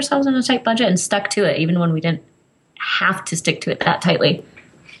put ourselves on a tight budget and stuck to it, even when we didn't have to stick to it that tightly.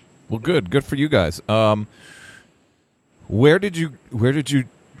 Well, good for you guys. Where did you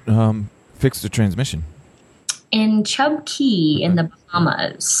fix the transmission? In Chub Key in the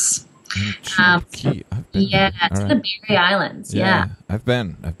Bahamas. Key. Yeah, it's in the Berry Islands. Yeah. I've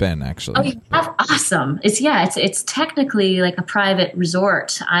been actually. Oh, you have? Awesome. It's technically like a private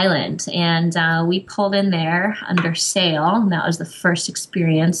resort island, and we pulled in there under sail. And that was the first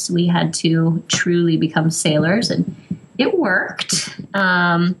experience we had to truly become sailors, and it worked.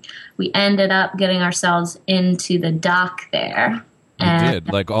 We ended up getting ourselves into the dock there. You did,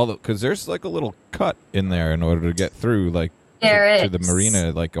 like because there's like a little cut in there in order to get through, like. To the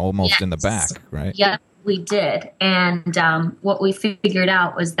marina, like almost in the back, right? Yeah, we did. And what we figured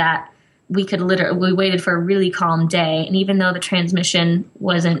out was that we waited for a really calm day. And even though the transmission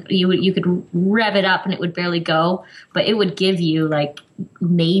wasn't, you could rev it up and it would barely go, but it would give you like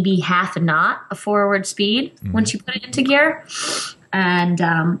maybe half a knot of forward speed once you put it into gear. And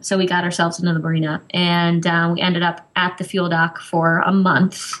so we got ourselves into the marina, and we ended up at the fuel dock for a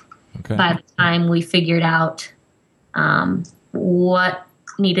month. Okay. By the time we figured out what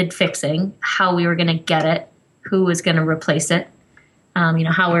needed fixing, how we were going to get it, who was going to replace it, you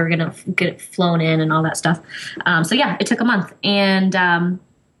know, how we were going to get it flown in and all that stuff. So yeah, it took a month, and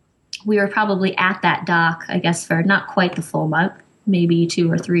we were probably at that dock, I guess, for not quite the full month, maybe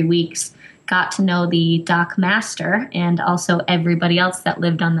 2 or 3 weeks. Got to know the dock master and also everybody else that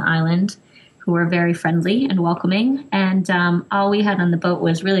lived on the island, who were very friendly and welcoming. And all we had on the boat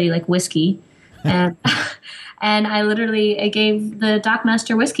was really like whiskey. And and I gave the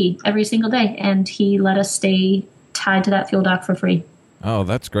dockmaster whiskey every single day, and he let us stay tied to that fuel dock for free. Oh,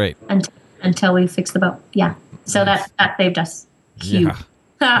 that's great. Until we fixed the boat. Yeah. So that saved us. Huge.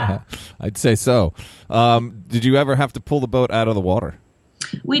 Yeah. I'd say so. Did you ever have to pull the boat out of the water?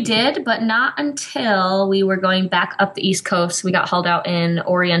 We did, but not until we were going back up the East Coast. We got hauled out in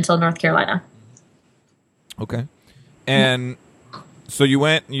Oriental, North Carolina. Okay. And so you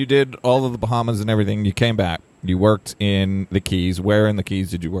went, you did all of the Bahamas and everything. You came back. You worked in the Keys. Where in the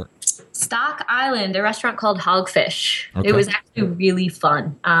Keys did you work? Stock Island, a restaurant called Hogfish. Okay. It was actually really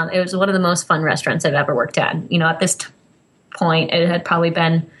fun. It was one of the most fun restaurants I've ever worked at. You know, at this point, it had probably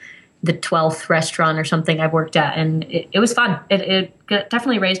been the 12th restaurant or something I've worked at, and it was fun. It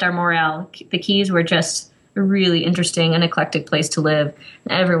definitely raised our morale. The Keys were just a really interesting and eclectic place to live.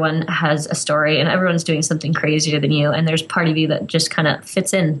 Everyone has a story, and everyone's doing something crazier than you, and there's part of you that just kind of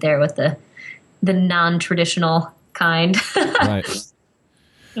fits in there with the non-traditional kind. Right.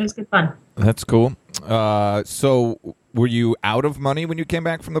 It was good fun. That's cool. So were you out of money when you came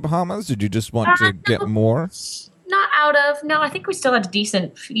back from the Bahamas? Did you just want to get more? Not out of. No, I think we still had a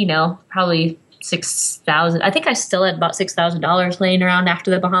decent, you know, probably $6,000. I think I still had about $6,000 laying around after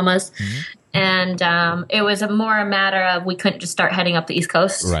the Bahamas. Mm-hmm. And it was more a matter of we couldn't just start heading up the East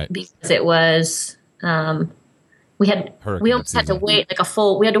Coast, Right. Because it was we Hurricane almost had to season. wait a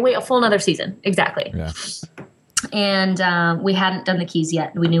full another season, exactly. Yeah. And we hadn't done the Keys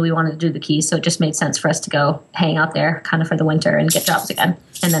yet. We knew we wanted to do the Keys, so it just made sense for us to go hang out there kind of for the winter and get jobs again,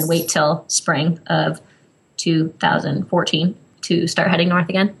 and then wait till spring of 2014 to start heading north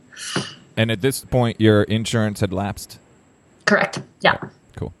again. And at this point, your insurance had lapsed? Correct. Yeah.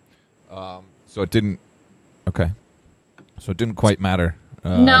 Cool. So it didn't. Okay. So it didn't quite matter.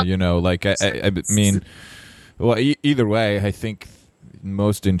 No. You know, like I mean, well, either way, I think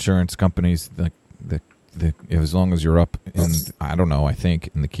most insurance companies, like as long as you're up in, I don't know, I think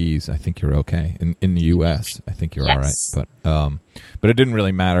in the Keys, I think you're okay. In the U.S., I think you're Yes. all right. But it didn't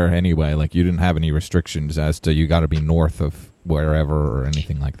really matter anyway. Like you didn't have any restrictions as to you got to be north of wherever or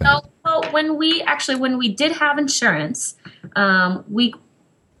anything like that. No. Well, when we did have insurance,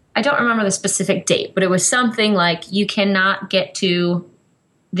 I don't remember the specific date, but it was something like you cannot get to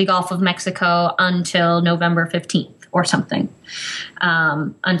the Gulf of Mexico until November 15th or something,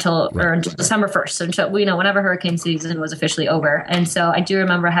 until December 1st. So until, whenever hurricane season was officially over. And so I do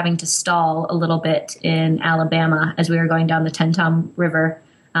remember having to stall a little bit in Alabama as we were going down the Tentom River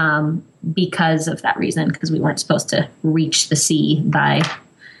because of that reason, because we weren't supposed to reach the sea by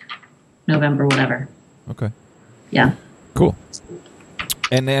November, whatever. Okay. Yeah. Cool.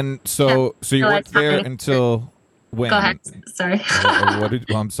 And then, so you weren't there until when? Go ahead. Sorry.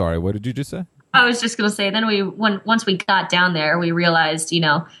 I'm sorry. What did you just say? I was just going to say, then once we got down there, we realized,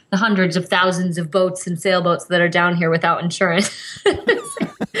 the hundreds of thousands of boats and sailboats that are down here without insurance. It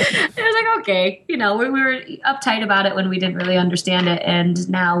was like, okay, we were uptight about it when we didn't really understand it. And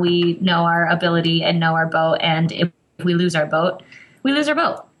now we know our ability and know our boat. And if we lose our boat, we lose our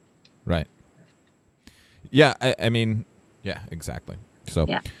boat. Right. Yeah. I mean, yeah, exactly. So,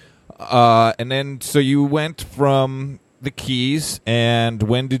 yeah. And then, so you went from the Keys, and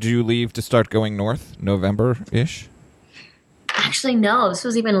when did you leave to start going north? November-ish? Actually, no. This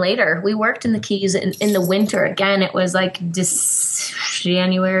was even later. We worked in the Keys in the winter. Again, it was like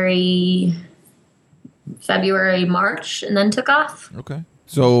January, February, March, and then took off. Okay.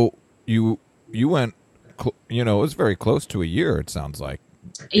 So you went, it was very close to a year, it sounds like.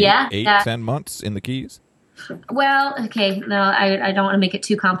 Eight, 10 months in the Keys? Well, okay, no, I don't want to make it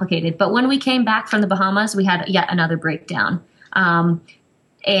too complicated. But when we came back from the Bahamas, we had yet another breakdown.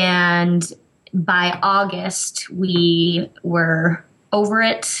 And by August, we were over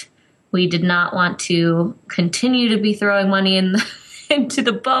it. We did not want to continue to be throwing money into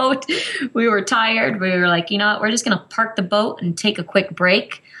the boat. We were tired. We were like, we're just going to park the boat and take a quick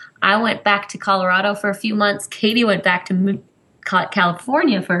break. I went back to Colorado for a few months. Katie went back to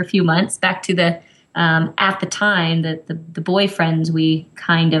California for a few months, back to the at the time, the boyfriends we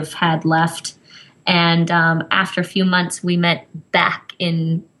kind of had left. And after a few months, we met back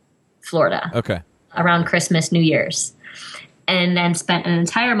in Florida. Okay. Around Christmas, New Year's. And then spent an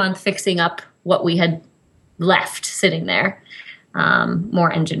entire month fixing up what we had left sitting there.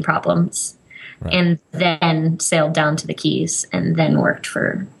 More engine problems. Right. And then sailed down to the Keys and then worked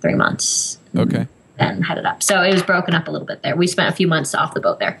for 3 months. Okay. And headed up. So it was broken up a little bit there. We spent a few months off the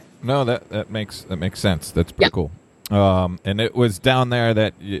boat there. No, that makes sense. That's pretty cool. And it was down there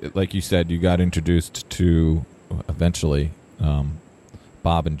that, like you said, you got introduced to eventually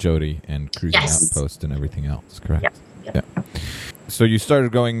Bob and Jody and Cruising Outpost and everything else, correct? Yep. Yeah. So you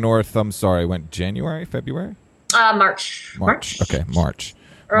started going north, went January, February? March. Okay, March.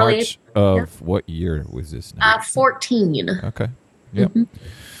 Early March of what year was this now? 14. Okay. Yep. Mm-hmm.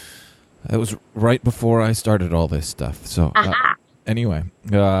 That was right before I started all this stuff. So anyway,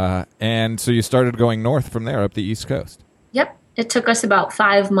 and so you started going north from there up the East Coast. Yep. It took us about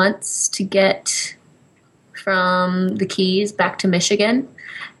 5 months to get from the Keys back to Michigan.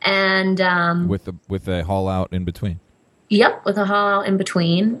 And with a haul out in between. Yep, with a haul out in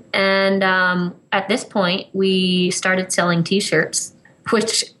between. And at this point, we started selling T-shirts,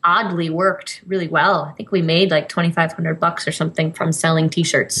 which oddly worked really well. I think we made like $2,500 or something from selling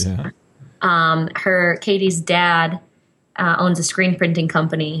T-shirts. Yeah. Katie's dad owns a screen printing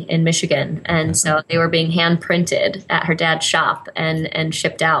company in Michigan, and so they were being hand printed at her dad's shop and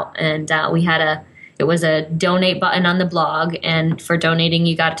shipped out. And it was a donate button on the blog, and for donating,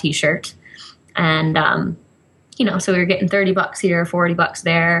 you got a T-shirt. And so we were getting $30 here, $40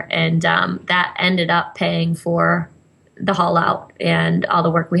 there, and that ended up paying for the haul out and all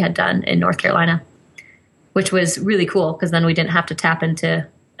the work we had done in North Carolina, which was really cool because then we didn't have to tap into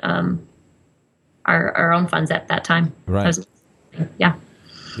our own funds at that time. Right.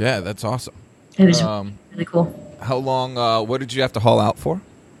 Yeah, that's awesome. It was really cool. How long? What did you have to haul out for?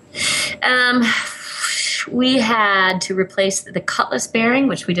 We had to replace the cutlass bearing,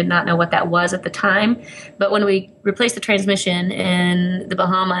 which we did not know what that was at the time. But when we replaced the transmission in the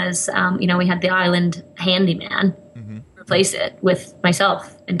Bahamas, we had the island handyman replace it with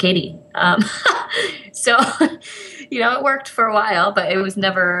myself and Katie. So, it worked for a while, but it was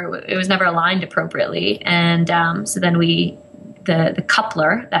never aligned appropriately. And so then the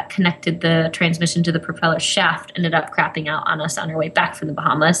coupler that connected the transmission to the propeller shaft ended up crapping out on us on our way back from the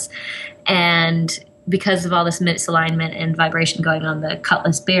Bahamas. And because of all this misalignment and vibration going on, the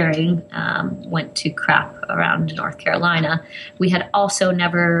cutlass bearing went to crap around North Carolina. We had also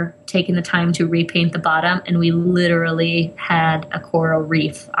never taken the time to repaint the bottom, and we literally had a coral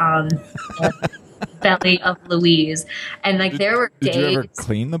reef on the belly of Louise. And there were days. Did you ever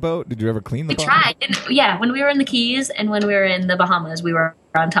clean the boat? Did you ever clean the boat? We tried. And, when we were in the Keys and when we were in the Bahamas, we were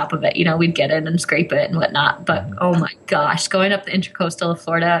on top of it. We'd get in and scrape it and whatnot. But oh my gosh, going up the intercoastal of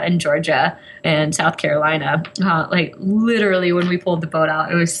Florida and Georgia and South Carolina, literally when we pulled the boat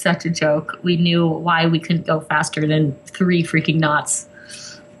out, it was such a joke. We knew why we couldn't go faster than 3 freaking knots.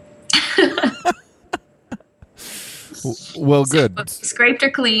 Well, good. So, scraped her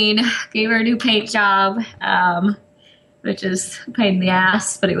clean, gave her a new paint job, which is a pain in the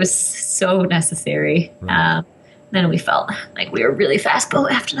ass, but it was so necessary. Right. Then we felt like we were a really fast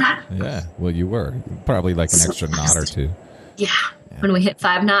boat after that. Yeah, well, you were. Probably like an extra knot or two. Yeah. When we hit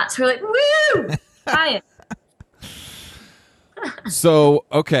 5 knots, we're like, woo! Fire. So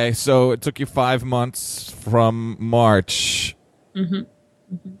it took you 5 months from March. Mm-hmm.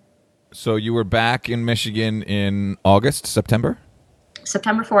 Mm-hmm. So you were back in Michigan in September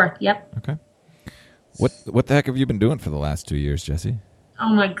 4th, yep. Okay. What the heck have you been doing for the last 2 years, Jessie? Oh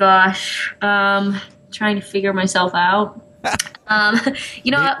my gosh. Trying to figure myself out.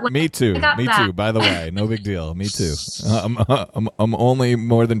 Me too. Me too, by the way. No big deal. Me too. I'm only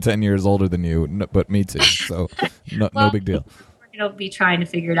more than 10 years older than you, but me too. So no big deal. We're going to be trying to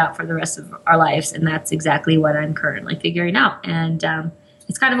figure it out for the rest of our lives, and that's exactly what I'm currently figuring out. And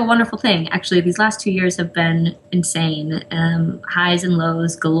it's kind of a wonderful thing. Actually, these last 2 years have been insane. Highs and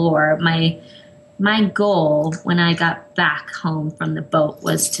lows galore. My goal when I got back home from the boat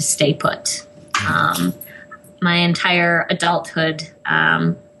was to stay put. My entire adulthood,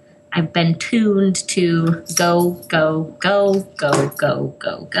 I've been tuned to go, go, go, go, go,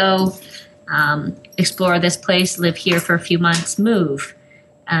 go, go. Explore this place, live here for a few months, move,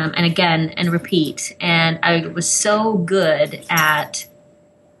 and again, and repeat. And I was so good at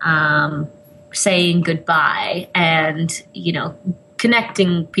saying goodbye and,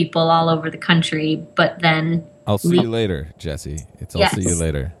 connecting people all over the country, but then... I'll see you later, Jessie. I'll see you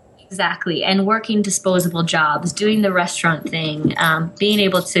later. Exactly. And working disposable jobs, doing the restaurant thing, being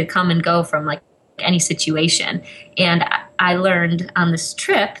able to come and go from any situation. And I learned on this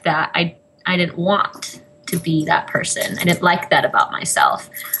trip that I didn't want to be that person. I didn't like that about myself.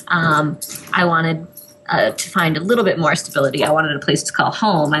 I wanted to find a little bit more stability. I wanted a place to call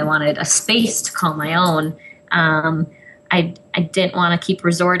home. I wanted a space to call my own. I didn't want to keep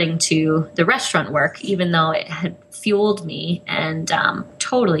resorting to the restaurant work, even though it had fueled me and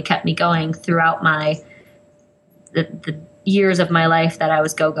totally kept me going throughout the years of my life that I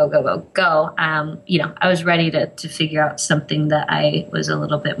was go, go, go, go, go. I was ready to figure out something that I was a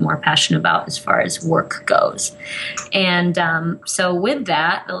little bit more passionate about as far as work goes. And so with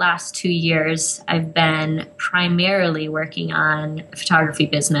that, the last 2 years, I've been primarily working on a photography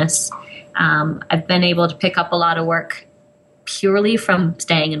business. I've been able to pick up a lot of work purely from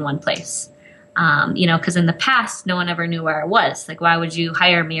staying in one place. Because in the past, no one ever knew where I was. Why would you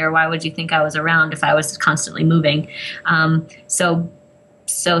hire me or why would you think I was around if I was constantly moving? So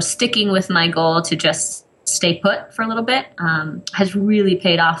sticking with my goal to just stay put for a little bit has really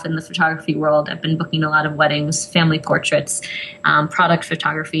paid off in the photography world. I've been booking a lot of weddings, family portraits, product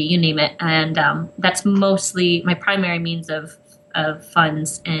photography, you name it. And that's mostly my primary means of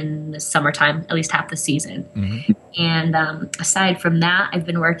funds in the summertime, at least half the season. Mm-hmm. And aside from that, I've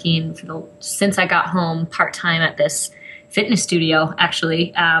been working since I got home part-time at this fitness studio,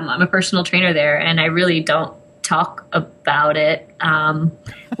 actually. I'm a personal trainer there, and I really don't talk about it. I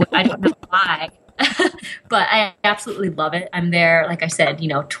don't know why, but I absolutely love it. I'm there, like I said,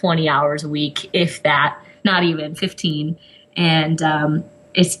 20 hours a week, if that, not even 15. And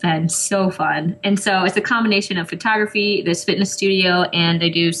it's been so fun. And so it's a combination of photography, this fitness studio, and I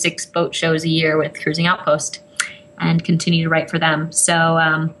do 6 boat shows a year with Cruising Outpost and continue to write for them.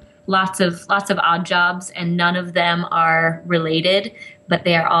 So lots of odd jobs, and none of them are related, but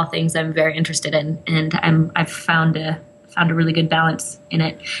they are all things I'm very interested in. And I've found a really good balance in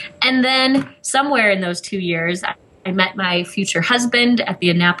it. And then somewhere in those 2 years, I met my future husband at the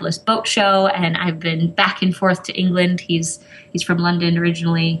Annapolis Boat Show, and I've been back and forth to England. He's from London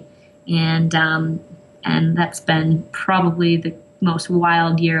originally, and that's been probably the most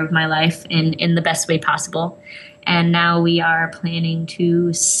wild year of my life in the best way possible. And now we are planning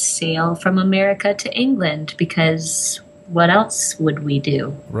to sail from America to England, because what else would we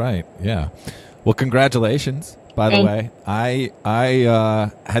do? Right. Yeah. Well, congratulations. By the way, I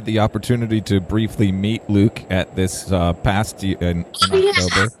had the opportunity to briefly meet Luke at this past in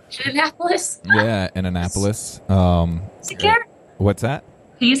October. In Annapolis. Yeah, in Annapolis. He's a character. What's that?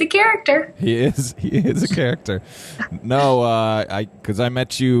 He's a character. He is a character. No, because I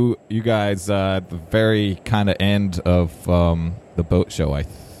met you guys at the very kind of end of the boat show, I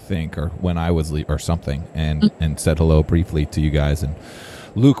think, or when I was or something, and said hello briefly to you guys. And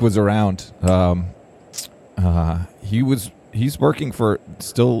Luke was around. He's working for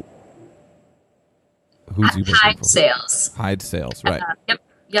still. Who's he working Hyde for? Sales. Hyde Sales, right?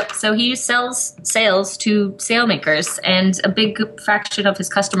 Yep. So he sells sails to sailmakers, and a big fraction of his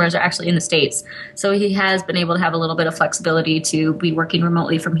customers are actually in the States. So he has been able to have a little bit of flexibility to be working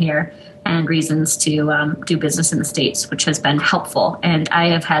remotely from here, and reasons to do business in the States, which has been helpful. And I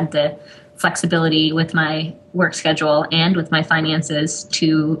have had the flexibility with my work schedule and with my finances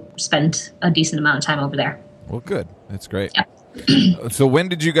to spend a decent amount of time over there. Well, good. That's great. Yep. So when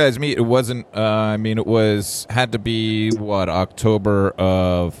did you guys meet? It wasn't, had to be, what, October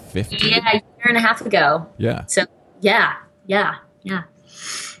of 15? Yeah, a year and a half ago. Yeah. So, yeah. Yeah,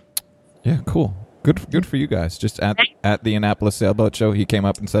 cool. Good for you guys. Just at the Annapolis Sailboat Show, he came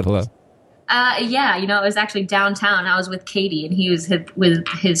up and said hello. Yeah, it was actually downtown. I was with Katie, and he was with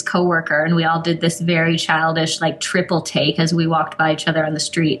his coworker, and we all did this very childish, triple take as we walked by each other on the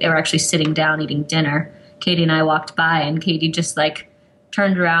street. They were actually sitting down eating dinner. Katie and I walked by, and Katie just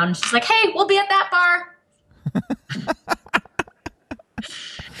turned around, and she's like, "Hey, we'll be at that bar."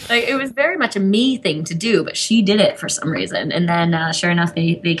 It was very much a me thing to do, but she did it for some reason. And then, sure enough,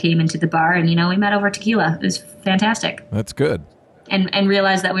 they came into the bar, and we met over tequila. It was fantastic. That's good. And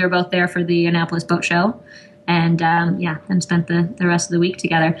realized that we were both there for the Annapolis Boat Show, and and spent the rest of the week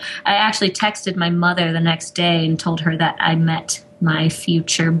together. I actually texted my mother the next day and told her that I met my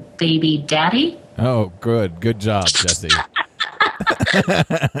future baby daddy. Oh, good job, Jessie.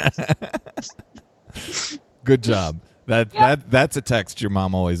 Good job. That's a text your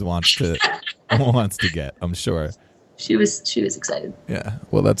mom always wants to get, I'm sure. She was excited. Yeah,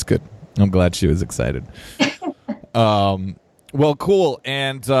 well, that's good. I'm glad she was excited. Well, cool.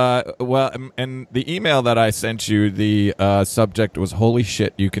 And and the email that I sent you, the subject was "Holy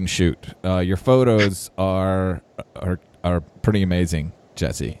shit, you can shoot." Your photos are pretty amazing,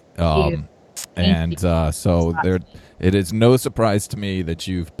 Jessie. And so it is no surprise to me that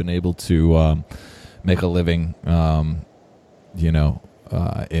you've been able to make a living,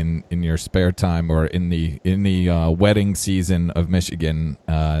 in your spare time or in the wedding season of Michigan.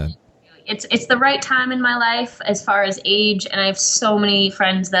 It's the right time in my life as far as age, and I have so many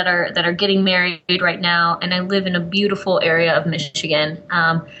friends that are getting married right now, and I live in a beautiful area of Michigan,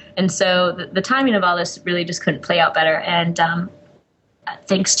 and so the timing of all this really just couldn't play out better. And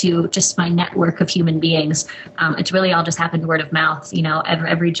thanks to just my network of human beings, it's really all just happened word of mouth.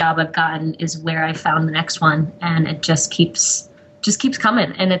 Every job I've gotten is where I found the next one, and it just keeps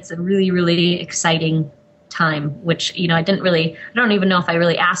coming, and it's a really, really exciting time, which I don't even know if I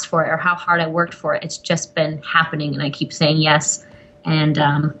really asked for it or how hard I worked for it. It's just been happening, and I keep saying yes, and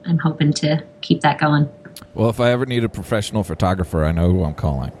I'm hoping to keep that going. Well, if I ever need a professional photographer, I know who I'm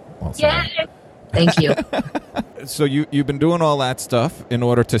calling. Yeah. Thank you. So you've been doing all that stuff in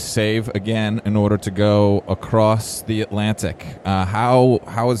order to save, again, in order to go across the Atlantic.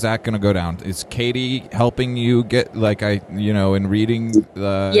 How is that going to go down? Is Katie helping you get, in reading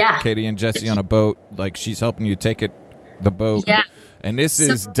Katie and Jessie on a boat, she's helping you take the boat? Yeah. And this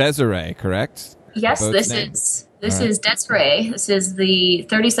is Desiree, correct? Yes, this is Desiree. This is the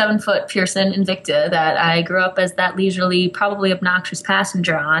 37-foot Pearson Invicta that I grew up as that leisurely, probably obnoxious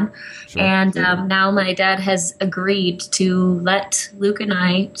passenger on. Sure. And now my dad has agreed to let Luke and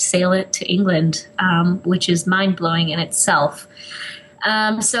I sail it to England, which is mind-blowing in itself.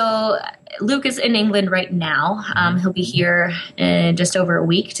 So Luke is in England right now. He'll be here in just over a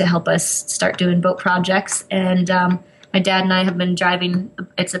week to help us start doing boat projects. And my dad and I have been driving,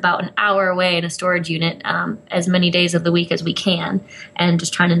 it's about an hour away in a storage unit, as many days of the week as we can, and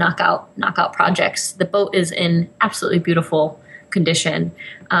just trying to knock out projects. The boat is in absolutely beautiful condition.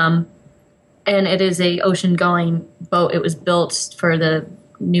 And it is a ocean-going boat. It was built for the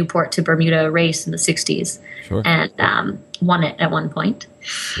Newport to Bermuda race in the 60s. Sure. And won it at one point.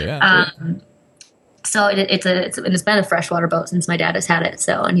 Yeah. So it's been a freshwater boat since my dad has had it.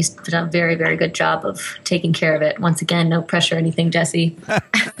 So, and he's done a very, very good job of taking care of it. Once again, no pressure or anything, Jessie.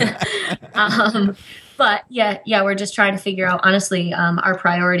 But yeah, we're just trying to figure out, honestly, our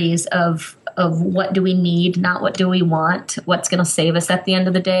priorities of what do we need, not what do we want, what's going to save us at the end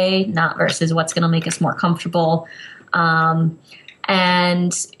of the day, not versus what's going to make us more comfortable.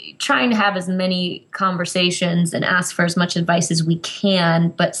 And trying to have as many conversations and ask for as much advice as we can,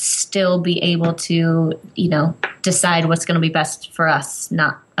 but still be able to, decide what's going to be best for us,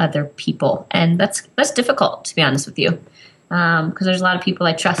 not other people. And that's difficult, to be honest with you. Because there's a lot of people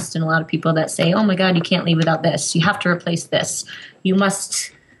I trust and a lot of people that say, oh my God, you can't leave without this. You have to replace this. You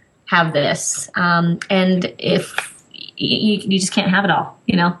must have this. And if you just can't have it all,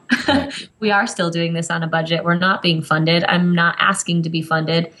 We are still doing this on a budget. We're not being funded. I'm not asking to be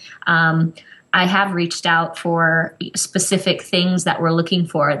funded. I have reached out for specific things that we're looking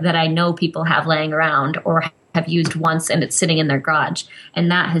for that I know people have laying around or have used once and it's sitting in their garage. And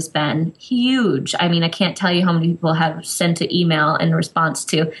that has been huge. I mean, I can't tell you how many people have sent an email in response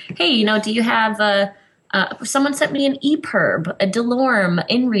to, hey, do you have someone sent me an ePerb, a DeLorme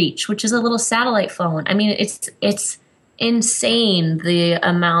InReach, which is a little satellite phone. I mean, it's insane the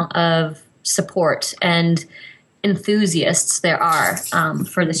amount of support and enthusiasts there are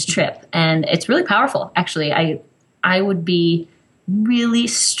for this trip. And it's really powerful. Actually, I would be really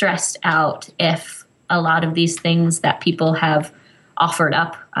stressed out if a lot of these things that people have offered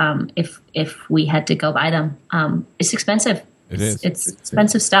up, if we had to go buy them. It's expensive. It's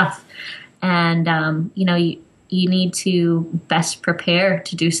expensive stuff. And, you need to best prepare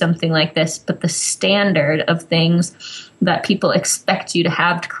to do something like this. But the standard of things that people expect you to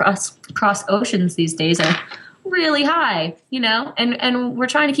have to cross oceans these days are really high, and we're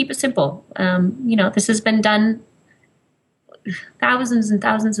trying to keep it simple. This has been done thousands and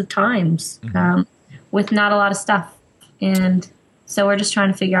thousands of times with not a lot of stuff. And so we're just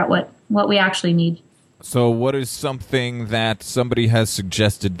trying to figure out what we actually need. So what is something that somebody has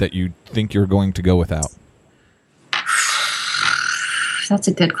suggested that you think you're going to go without? That's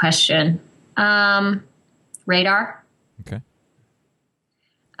a good question. Radar. Okay.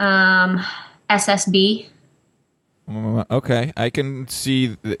 SSB. Okay. I can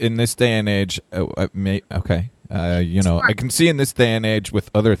see in this day and age, okay. I can see in this day and age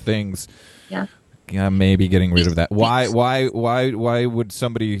with other things. Yeah, maybe getting rid of that. Why would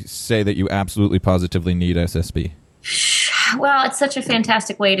somebody say that you absolutely positively need SSB? Well, it's such a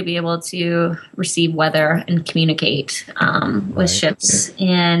fantastic way to be able to receive weather and communicate with ships.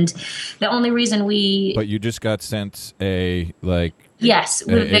 And the only reason But you just got sent a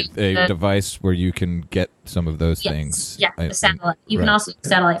device where you can get some of those things. Yeah, the satellite. You can also use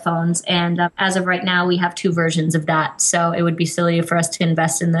satellite phones. And as of right now, we have 2 versions of that. So it would be silly for us to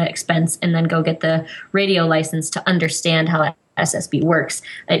invest in the expense and then go get the radio license to understand how SSB works.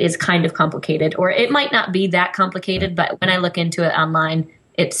 It is kind of complicated, or it might not be that complicated, but when I look into it online,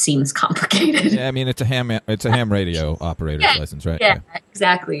 it seems complicated. Yeah, I mean, it's a ham radio operator's license, right? Yeah,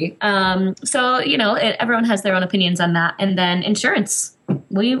 exactly. So, everyone has their own opinions on that. And then insurance.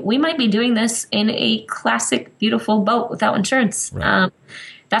 We might be doing this in a classic, beautiful boat without insurance. Right.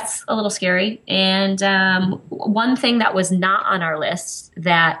 That's a little scary. And one thing that was not on our list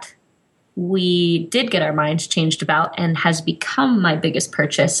that we did get our minds changed about and has become my biggest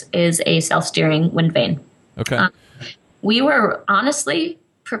purchase is a self-steering wind vane. Okay. We were honestly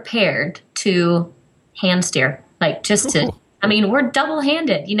prepared to hand steer, we're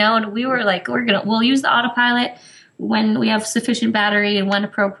double-handed, and we were like, we'll use the autopilot when we have sufficient battery and when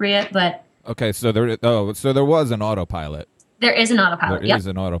appropriate, but. Okay. So there was an autopilot. There is an autopilot. There is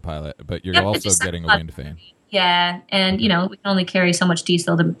an autopilot, but you're also getting a wind vane. Yeah, and we can only carry so much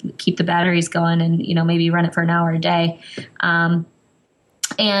diesel to keep the batteries going, and maybe run it for an hour a day. And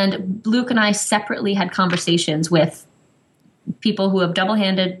Luke and I separately had conversations with people who have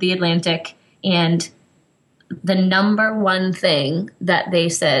double-handed the Atlantic, and the number one thing that they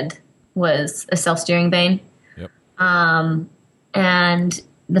said was a self-steering vane. Yep. And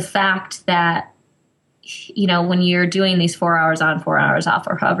the fact that when you're doing these 4 hours on, 4 hours off,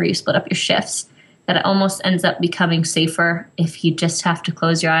 or however you split up your shifts, that it almost ends up becoming safer if you just have to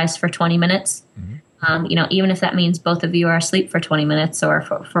close your eyes for 20 minutes. Mm-hmm. Even if that means both of you are asleep for 20 minutes or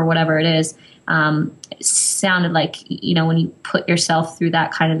for whatever it is. It sounded like, when you put yourself through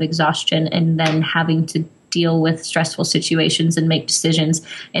that kind of exhaustion and then having to deal with stressful situations and make decisions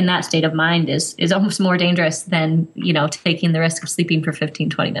in that state of mind is almost more dangerous than, taking the risk of sleeping for 15,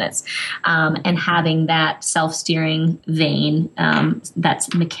 20 minutes. And having that self-steering vane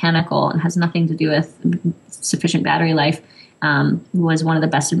that's mechanical and has nothing to do with sufficient battery life was one of the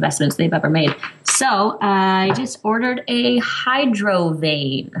best investments they've ever made. So I just ordered a hydro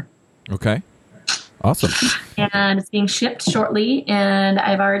vane. Okay. Awesome. And it's being shipped shortly, and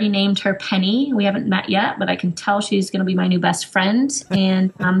I've already named her Penny. We haven't met yet, but I can tell she's going to be my new best friend,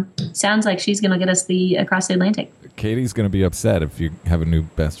 and sounds like she's going to get us across the Atlantic. Katie's going to be upset if you have a new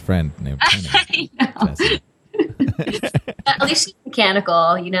best friend named Penny. I know. At least she's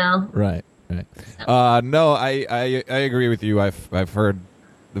mechanical, Right. No, I agree with you. I've heard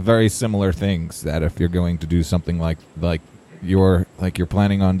very similar things, that if you're going to do something like you're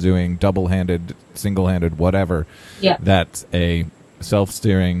planning on doing double-handed, single-handed, whatever, that a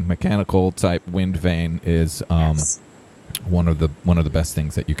self-steering mechanical type wind vane is one of the best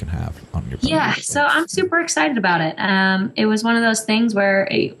things that you can have on your plane. Yeah, so I'm super excited about it. It was one of those things where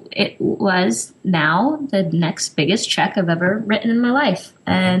it was now the next biggest check I've ever written in my life,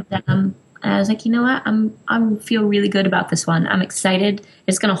 and I was like, you know what? I feel really good about this one. I'm excited.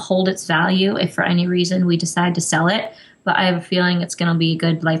 It's going to hold its value if for any reason we decide to sell it. But I have a feeling it's going to be a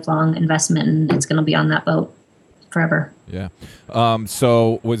good lifelong investment, and it's going to be on that boat forever. Yeah.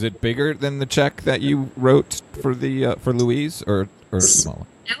 So was it bigger than the check that you wrote for for Louise, or smaller?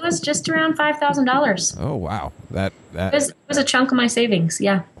 It was just around $5,000. Oh wow, that it was a chunk of my savings.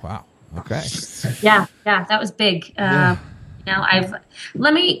 Yeah. Wow. Okay. Yeah, that was big. I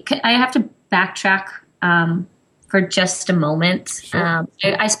have to backtrack for just a moment. Sure.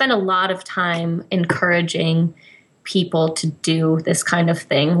 I spend a lot of time encouraging people to do this kind of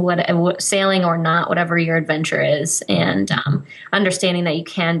thing, what sailing or not, whatever your adventure is, and understanding that you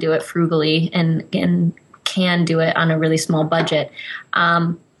can do it frugally and can do it on a really small budget.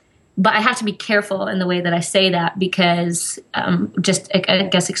 But I have to be careful in the way that I say that, because just I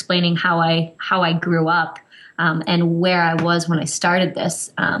guess explaining how I grew up and where I was when I started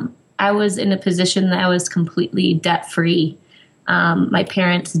this. I was in a position that I was completely debt free. My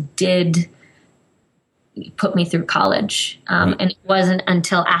parents did put me through college. And it wasn't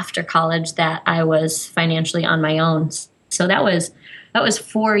until after college that I was financially on my own. So that was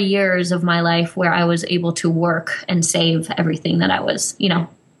 4 years of my life where I was able to work and save everything that I was,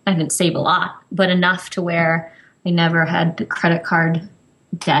 I didn't save a lot, but enough to where I never had credit card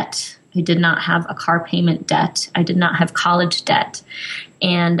debt. I did not have a car payment debt. I did not have college debt.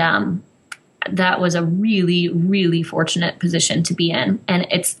 And that was a really, really fortunate position to be in. And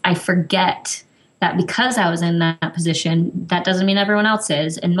I forget that because I was in that position, that doesn't mean everyone else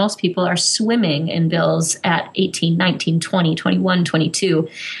is. And most people are swimming in bills at 18, 19, 20, 21, 22.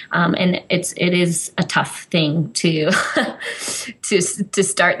 And it is a tough thing to to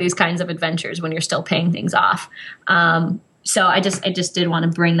start these kinds of adventures when you're still paying things off. So I just did want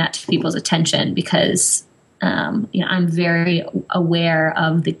to bring that to people's attention, because I'm very aware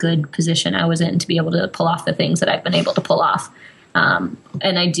of the good position I was in to be able to pull off the things that I've been able to pull off.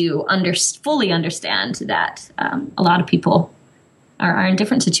 And I do fully understand that a lot of people are in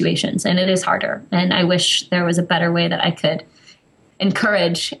different situations, and it is harder. And I wish there was a better way that I could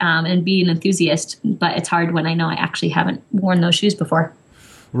encourage and be an enthusiast, but it's hard when I know I actually haven't worn those shoes before.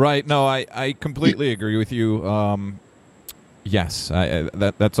 Right. No, I completely agree with you. Yes,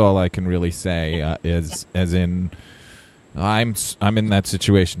 that's all I can really say, as in I'm in that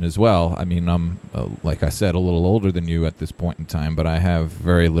situation as well. I mean, I'm like I said, a little older than you at this point in time, but I have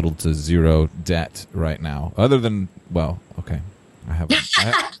very little to zero debt right now. Other than, I have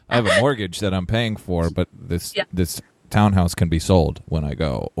a mortgage that I'm paying for, but this townhouse can be sold when I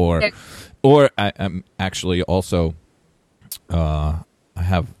go, or I'm actually also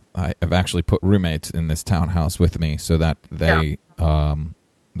I've actually put roommates in this townhouse with me, so that they're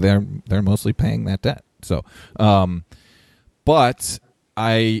mostly paying that debt. So. But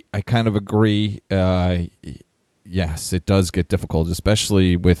I kind of agree. Yes, it does get difficult,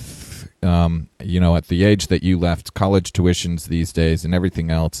 especially with at the age that you left, college tuitions these days and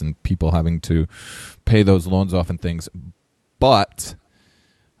everything else, and people having to pay those loans off and things. But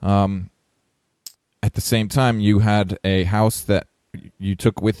at the same time, you had a house that you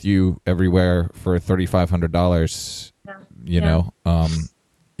took with you everywhere for $3,500.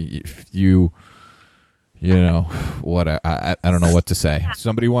 If what I don't know what to say.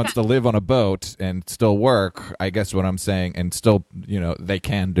 Somebody wants to live on a boat and still work, I guess what I'm saying, and still, they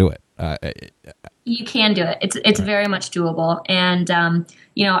can do it. You can do it. It's very much doable. And,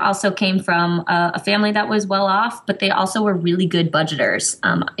 also came from a family that was well off, but they also were really good budgeters.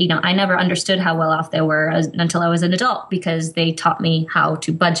 I never understood how well off they were until I was an adult, because they taught me how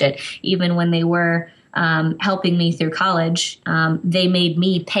to budget, even when they were helping me through college. They made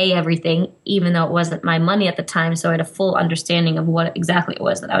me pay everything, even though it wasn't my money at the time. So I had a full understanding of what exactly it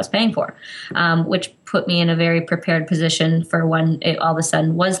was that I was paying for, which put me in a very prepared position for when it all of a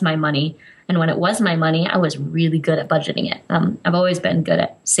sudden was my money. And when it was my money, I was really good at budgeting it. I've always been good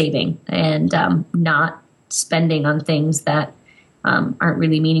at saving and not spending on things that aren't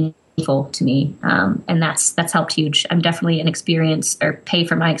really meaningful to me. And that's helped huge. I'm definitely an experience or pay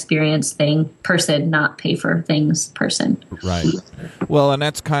for my experience person, not pay for things person. Right. Well, and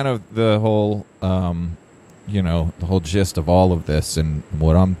that's kind of the whole, the whole gist of all of this, and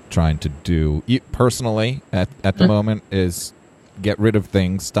what I'm trying to do personally at the moment is get rid of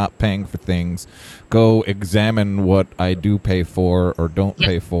things, stop paying for things, go examine what I do pay for or don't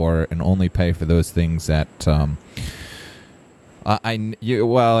pay for, and only pay for those things that I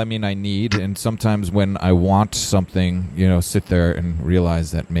need. And sometimes when I want something, sit there and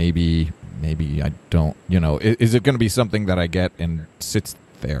realize that maybe I don't, is it going to be something that I get and sits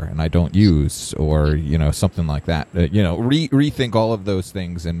there and I don't use, or something like that. Rethink all of those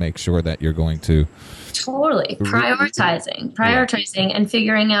things and make sure that you're going to totally prioritizing and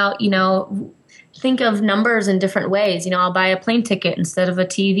figuring out, think of numbers in different ways. I'll buy a plane ticket instead of a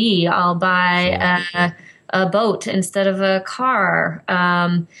TV. I'll buy a boat instead of a car.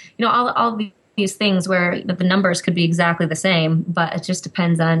 All these things where the numbers could be exactly the same, but it just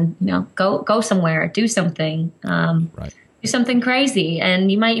depends on, go somewhere, do something. Right. Do something crazy,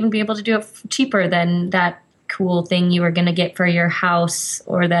 and you might even be able to do it cheaper than that cool thing you were going to get for your house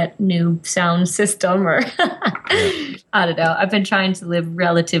or that new sound system, or I don't know. I've been trying to live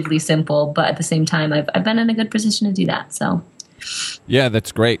relatively simple, but at the same time, I've been in a good position to do that. So, yeah,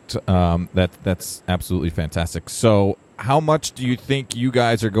 that's great. That's absolutely fantastic. So, how much do you think you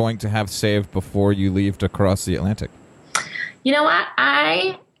guys are going to have saved before you leave to cross the Atlantic? You know what?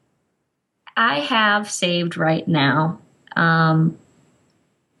 I have saved right now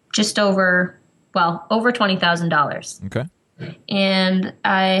just over $20,000. Okay. And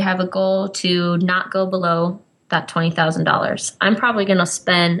I have a goal to not go below that $20,000. I'm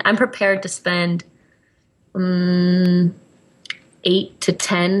prepared to spend $8,000 to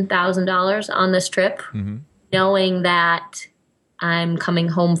 $10,000 on this trip, knowing that I'm coming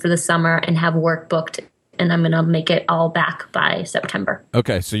home for the summer and have work booked, and I'm going to make it all back by September.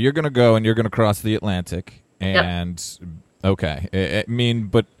 Okay, so you're going to go and you're going to cross the Atlantic. And okay,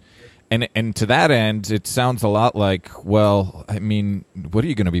 and to that end, it sounds a lot like, what are you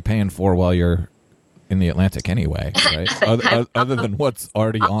going to be paying for while you're in the Atlantic anyway, right? other than what's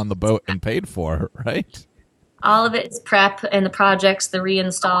already on the boat and paid for, right? All of it is prep and the projects, the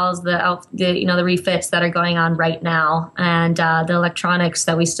reinstalls, the refits that are going on right now, and the electronics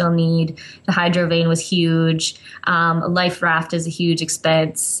that we still need. The hydrovane was huge. A life raft is a huge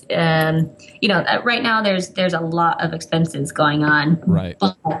expense. Right now there's a lot of expenses going on. Right.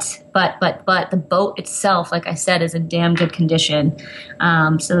 But the boat itself, like I said, is in damn good condition.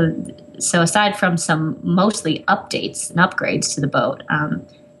 So aside from some mostly updates and upgrades to the boat,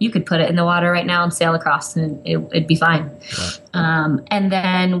 you could put it in the water right now and sail across, and it'd be fine. Right. And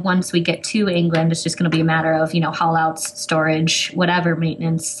then once we get to England, it's just going to be a matter of, haul outs, storage, whatever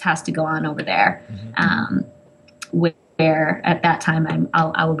maintenance has to go on over there. Where at that time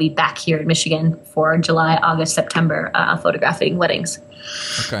I will be back here in Michigan for July, August, September, photographing weddings.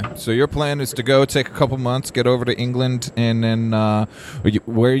 Okay, so your plan is to go take a couple months, get over to England, and then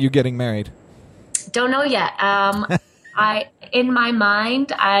where are you getting married? Don't know yet. In my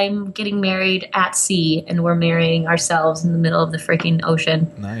mind, I'm getting married at sea, and we're marrying ourselves in the middle of the freaking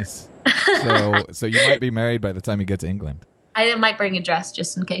ocean. Nice. So you might be married by the time you get to England. I might bring a dress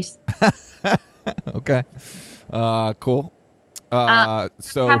just in case. Okay. Cool.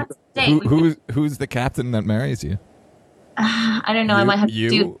 So who's the captain that marries you? I don't know. I might have to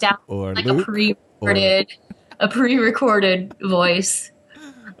do down like Luke, a pre-recorded voice.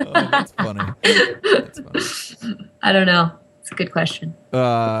 Oh, that's funny. I don't know. It's a good question.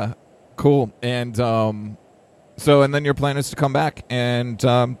 Cool. And and then your plan is to come back and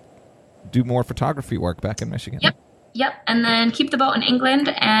do more photography work back in Michigan. Yep. And then keep the boat in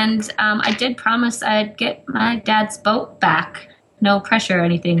England. And I did promise I'd get my dad's boat back. No pressure or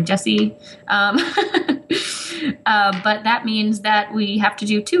anything, Jessie. But that means that we have to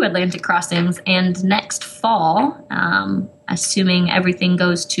do 2 Atlantic crossings. And next fall, assuming everything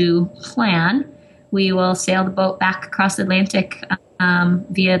goes to plan, we will sail the boat back across the Atlantic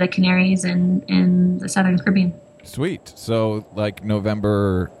via the Canaries and the Southern Caribbean. Sweet. So like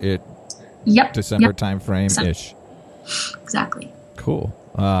November, December time frame-ish. Exactly. Cool.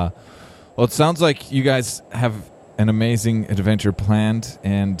 Well, it sounds like you guys have an amazing adventure planned,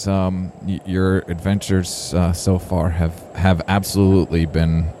 and your adventures so far have absolutely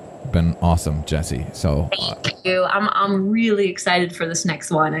been awesome, Jessie. So thank you. I'm really excited for this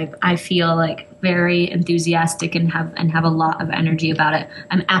next one. I feel like very enthusiastic and have a lot of energy about it.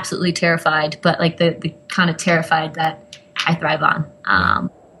 I'm absolutely terrified, but like the kind of terrified that I thrive on.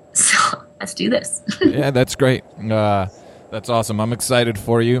 So let's do this. Yeah, that's great. That's awesome. I'm excited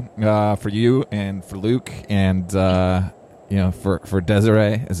for you and for Luke and for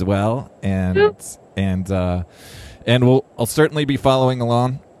Desiree as well. And I'll certainly be following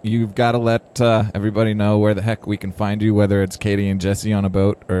along. You've got to let everybody know where the heck we can find you, whether it's Katie and Jessie on a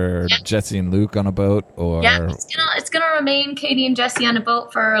boat or Jessie and Luke on a boat, or it's gonna remain Katie and Jessie on a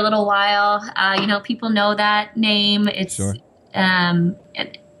boat for a little while. People know that name. It's sure.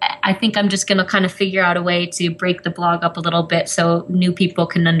 I think I'm just going to kind of figure out a way to break the blog up a little bit so new people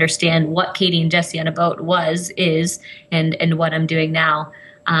can understand what Katie and Jessie on a boat is, and what I'm doing now.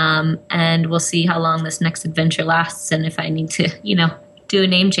 And we'll see how long this next adventure lasts and if I need to, do a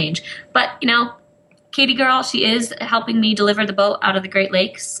name change. But, Katie girl, she is helping me deliver the boat out of the Great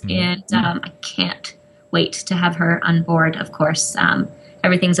Lakes. And I can't wait to have her on board, of course.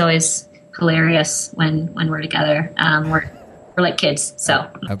 Everything's always hilarious when we're together. We're like kids, so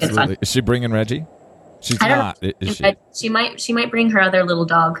it's fun. Is she bringing Reggie? She's not. Is she? She might bring her other little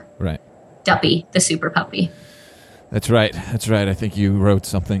dog. Right. Duppy, the super puppy. That's right. I think you wrote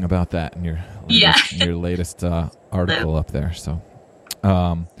something about that in your latest article up there. So,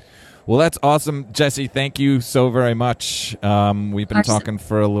 well, that's awesome, Jessie. Thank you so very much. We've been talking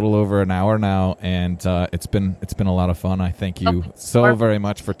for a little over an hour now, and it's been a lot of fun. I thank you so very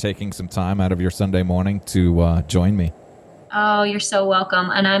much for taking some time out of your Sunday morning to join me. Oh, you're so welcome.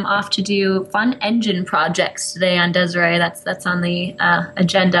 And I'm off to do fun engine projects today on Desiree. That's on the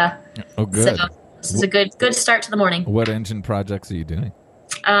agenda. Oh, good. So this is a good start to the morning. What engine projects are you doing?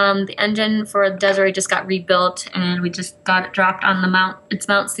 The engine for Desiree just got rebuilt, and we just got it dropped on its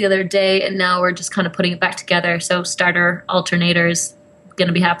mounts the other day, and now we're just kind of putting it back together. So starter alternators going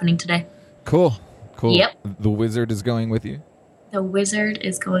to be happening today. Cool. Yep. The Wizard is going with you? The Wizard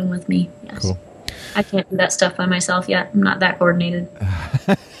is going with me, yes. Cool. I can't do that stuff by myself yet. I'm not that coordinated.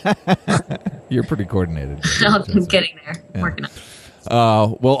 You're pretty coordinated. I'm getting there. Yeah. Working on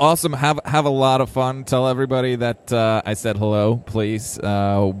it. Well, awesome. Have a lot of fun. Tell everybody that I said hello, please.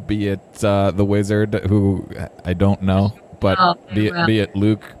 Be it the Wizard, who I don't know, but be it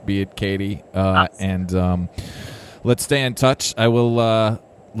Luke, be it Katie, and let's stay in touch. I will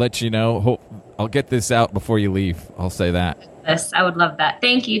let you know. I'll get this out before you leave. I'll say that. Yes, I would love that.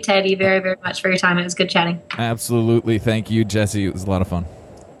 Thank you, Teddy, very, very much for your time. It was good chatting. Absolutely. Thank you, Jessie. It was a lot of fun.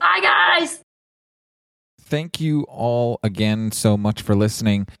 Bye, guys. Thank you all again so much for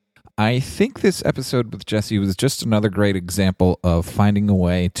listening. I think this episode with Jessie was just another great example of finding a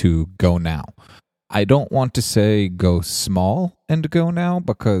way to go now. I don't want to say go small and go now,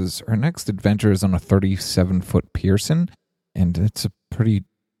 because her next adventure is on a 37-foot Pearson, and it's a pretty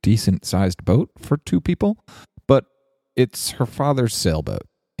decent-sized boat for two people. But it's her father's sailboat,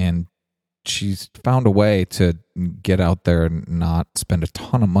 and she's found a way to get out there and not spend a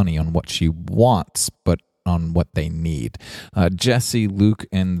ton of money on what she wants, but on what they need. Jessie, Luke,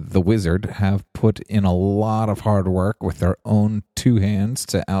 and the Wizard have put in a lot of hard work with their own two hands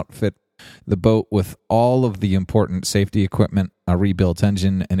to outfit the boat with all of the important safety equipment, a rebuilt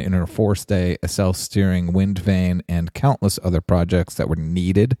engine, an inner forestay, a self-steering wind vane, and countless other projects that were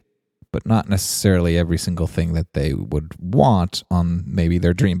needed, but not necessarily every single thing that they would want on maybe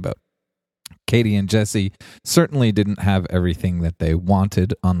their dream boat. Katie and Jessie certainly didn't have everything that they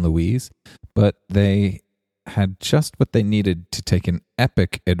wanted on Louise, but they had just what they needed to take an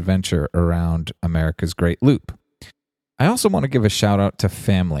epic adventure around America's Great Loop. I also want to give a shout out to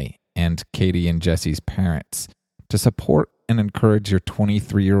family and Katie and Jessie's parents. To support and encourage your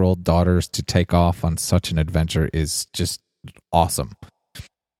 23-year-old daughters to take off on such an adventure is just awesome.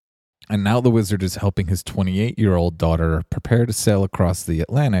 And now the Wizard is helping his 28-year-old daughter prepare to sail across the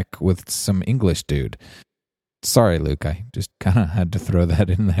Atlantic with some English dude. Sorry, Luke, I just kind of had to throw that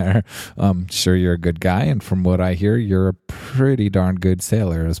in there. Sure, you're a good guy, and from what I hear, you're a pretty darn good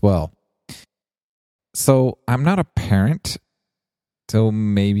sailor as well. So, I'm not a parent, so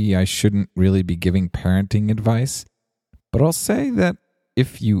maybe I shouldn't really be giving parenting advice, but I'll say that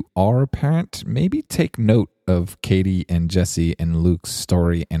if you are a parent, maybe take note of Katie and Jessie and Luke's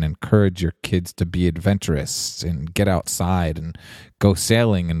story and encourage your kids to be adventurous and get outside and go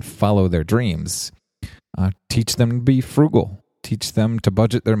sailing and follow their dreams. Teach them to be frugal. Teach them to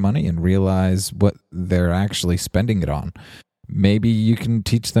budget their money and realize what they're actually spending it on. maybe you can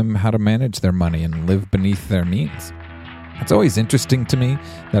teach them how to manage their money and live beneath their means. It's always interesting to me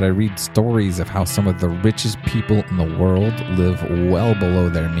that I read stories of how some of the richest people in the world live well below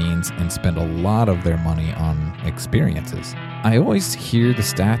their means and spend a lot of their money on experiences. I always hear the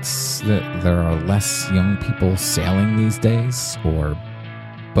stats that there are less young people sailing these days, or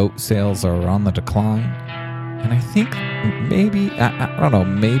boat sales are on the decline. And I think maybe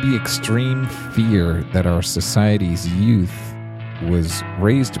extreme fear that our society's youth was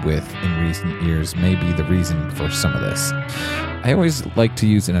raised with in recent years may be the reason for some of this. I always like to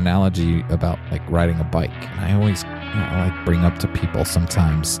use an analogy about like riding a bike, and I always like bring up to people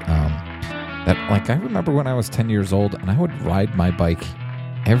sometimes that like I remember when I was 10 years old and I would ride my bike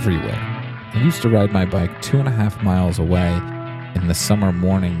everywhere. I used to ride my bike 2.5 miles away in the summer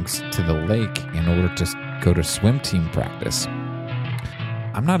mornings to the lake in order to go to swim team practice.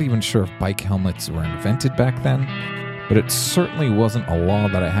 I'm not even sure if bike helmets were invented back then, but it certainly wasn't a law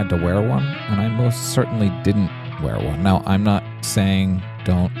that I had to wear one, and I most certainly didn't wear one. Now, I'm not saying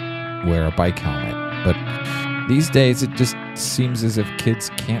don't wear a bike helmet, but these days it just seems as if kids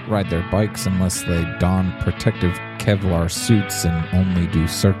can't ride their bikes unless they don protective Kevlar suits and only do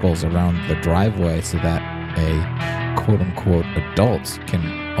circles around the driveway so that a quote-unquote adult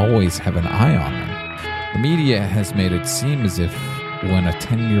can always have an eye on them. The media has made it seem as if when a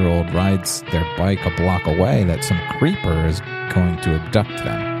 10-year-old rides their bike a block away that some creeper is going to abduct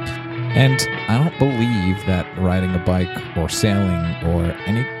them. And I don't believe that riding a bike or sailing or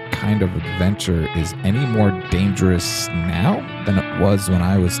any kind of adventure is any more dangerous now than it was when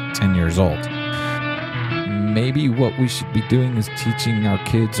I was 10 years old. Maybe what we should be doing is teaching our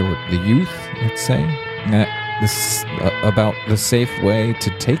kids, or the youth, let's say, about the safe way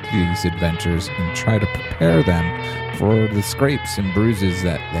to take these adventures and try to prepare them for the scrapes and bruises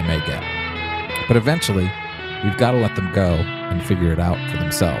that they may get. But eventually, we've got to let them go and figure it out for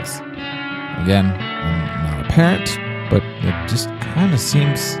themselves. Again, I'm not a parent, but it just kind of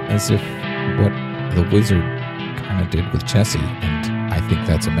seems as if what the wizard kind of did with Jessie, and I think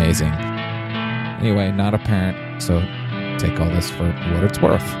that's amazing. Anyway, not a parent, so take all this for what it's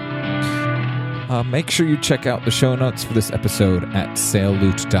worth. Make sure you check out the show notes for this episode at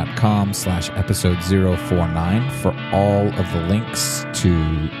sailloot.com/episode 049 for all of the links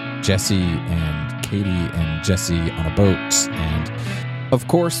to Jessie and Katie and Jessie on a boat. And of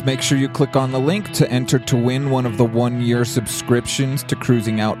course, make sure you click on the link to enter to win one of the 1-year subscriptions to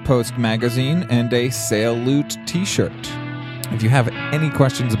Cruising Outpost magazine and a Sail Loot t-shirt. If you have any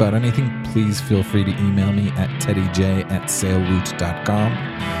questions about anything, please feel free to email me at teddyj@sailloot.com.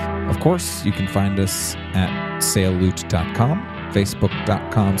 Of course, you can find us at sailloot.com,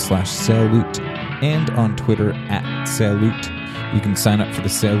 facebook.com/sailloot, and on Twitter at sailloot. You can sign up for the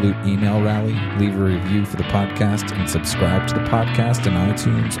Sail Loot email rally, leave a review for the podcast, and subscribe to the podcast in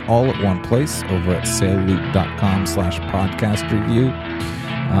iTunes all at one place over at sailloot.com/podcast review.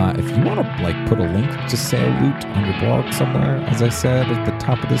 If you want to put a link to Sail Loot on your blog somewhere, as I said at the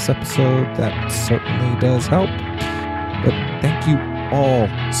top of this episode, that certainly does help. But thank you all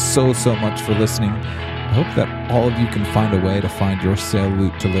so much for listening. I hope that all of you can find a way to find your Sail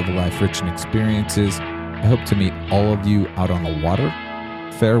Loot to live a life rich in experiences. I hope to meet all of you out on the water,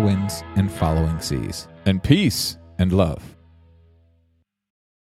 fair winds, and following seas. And peace and love.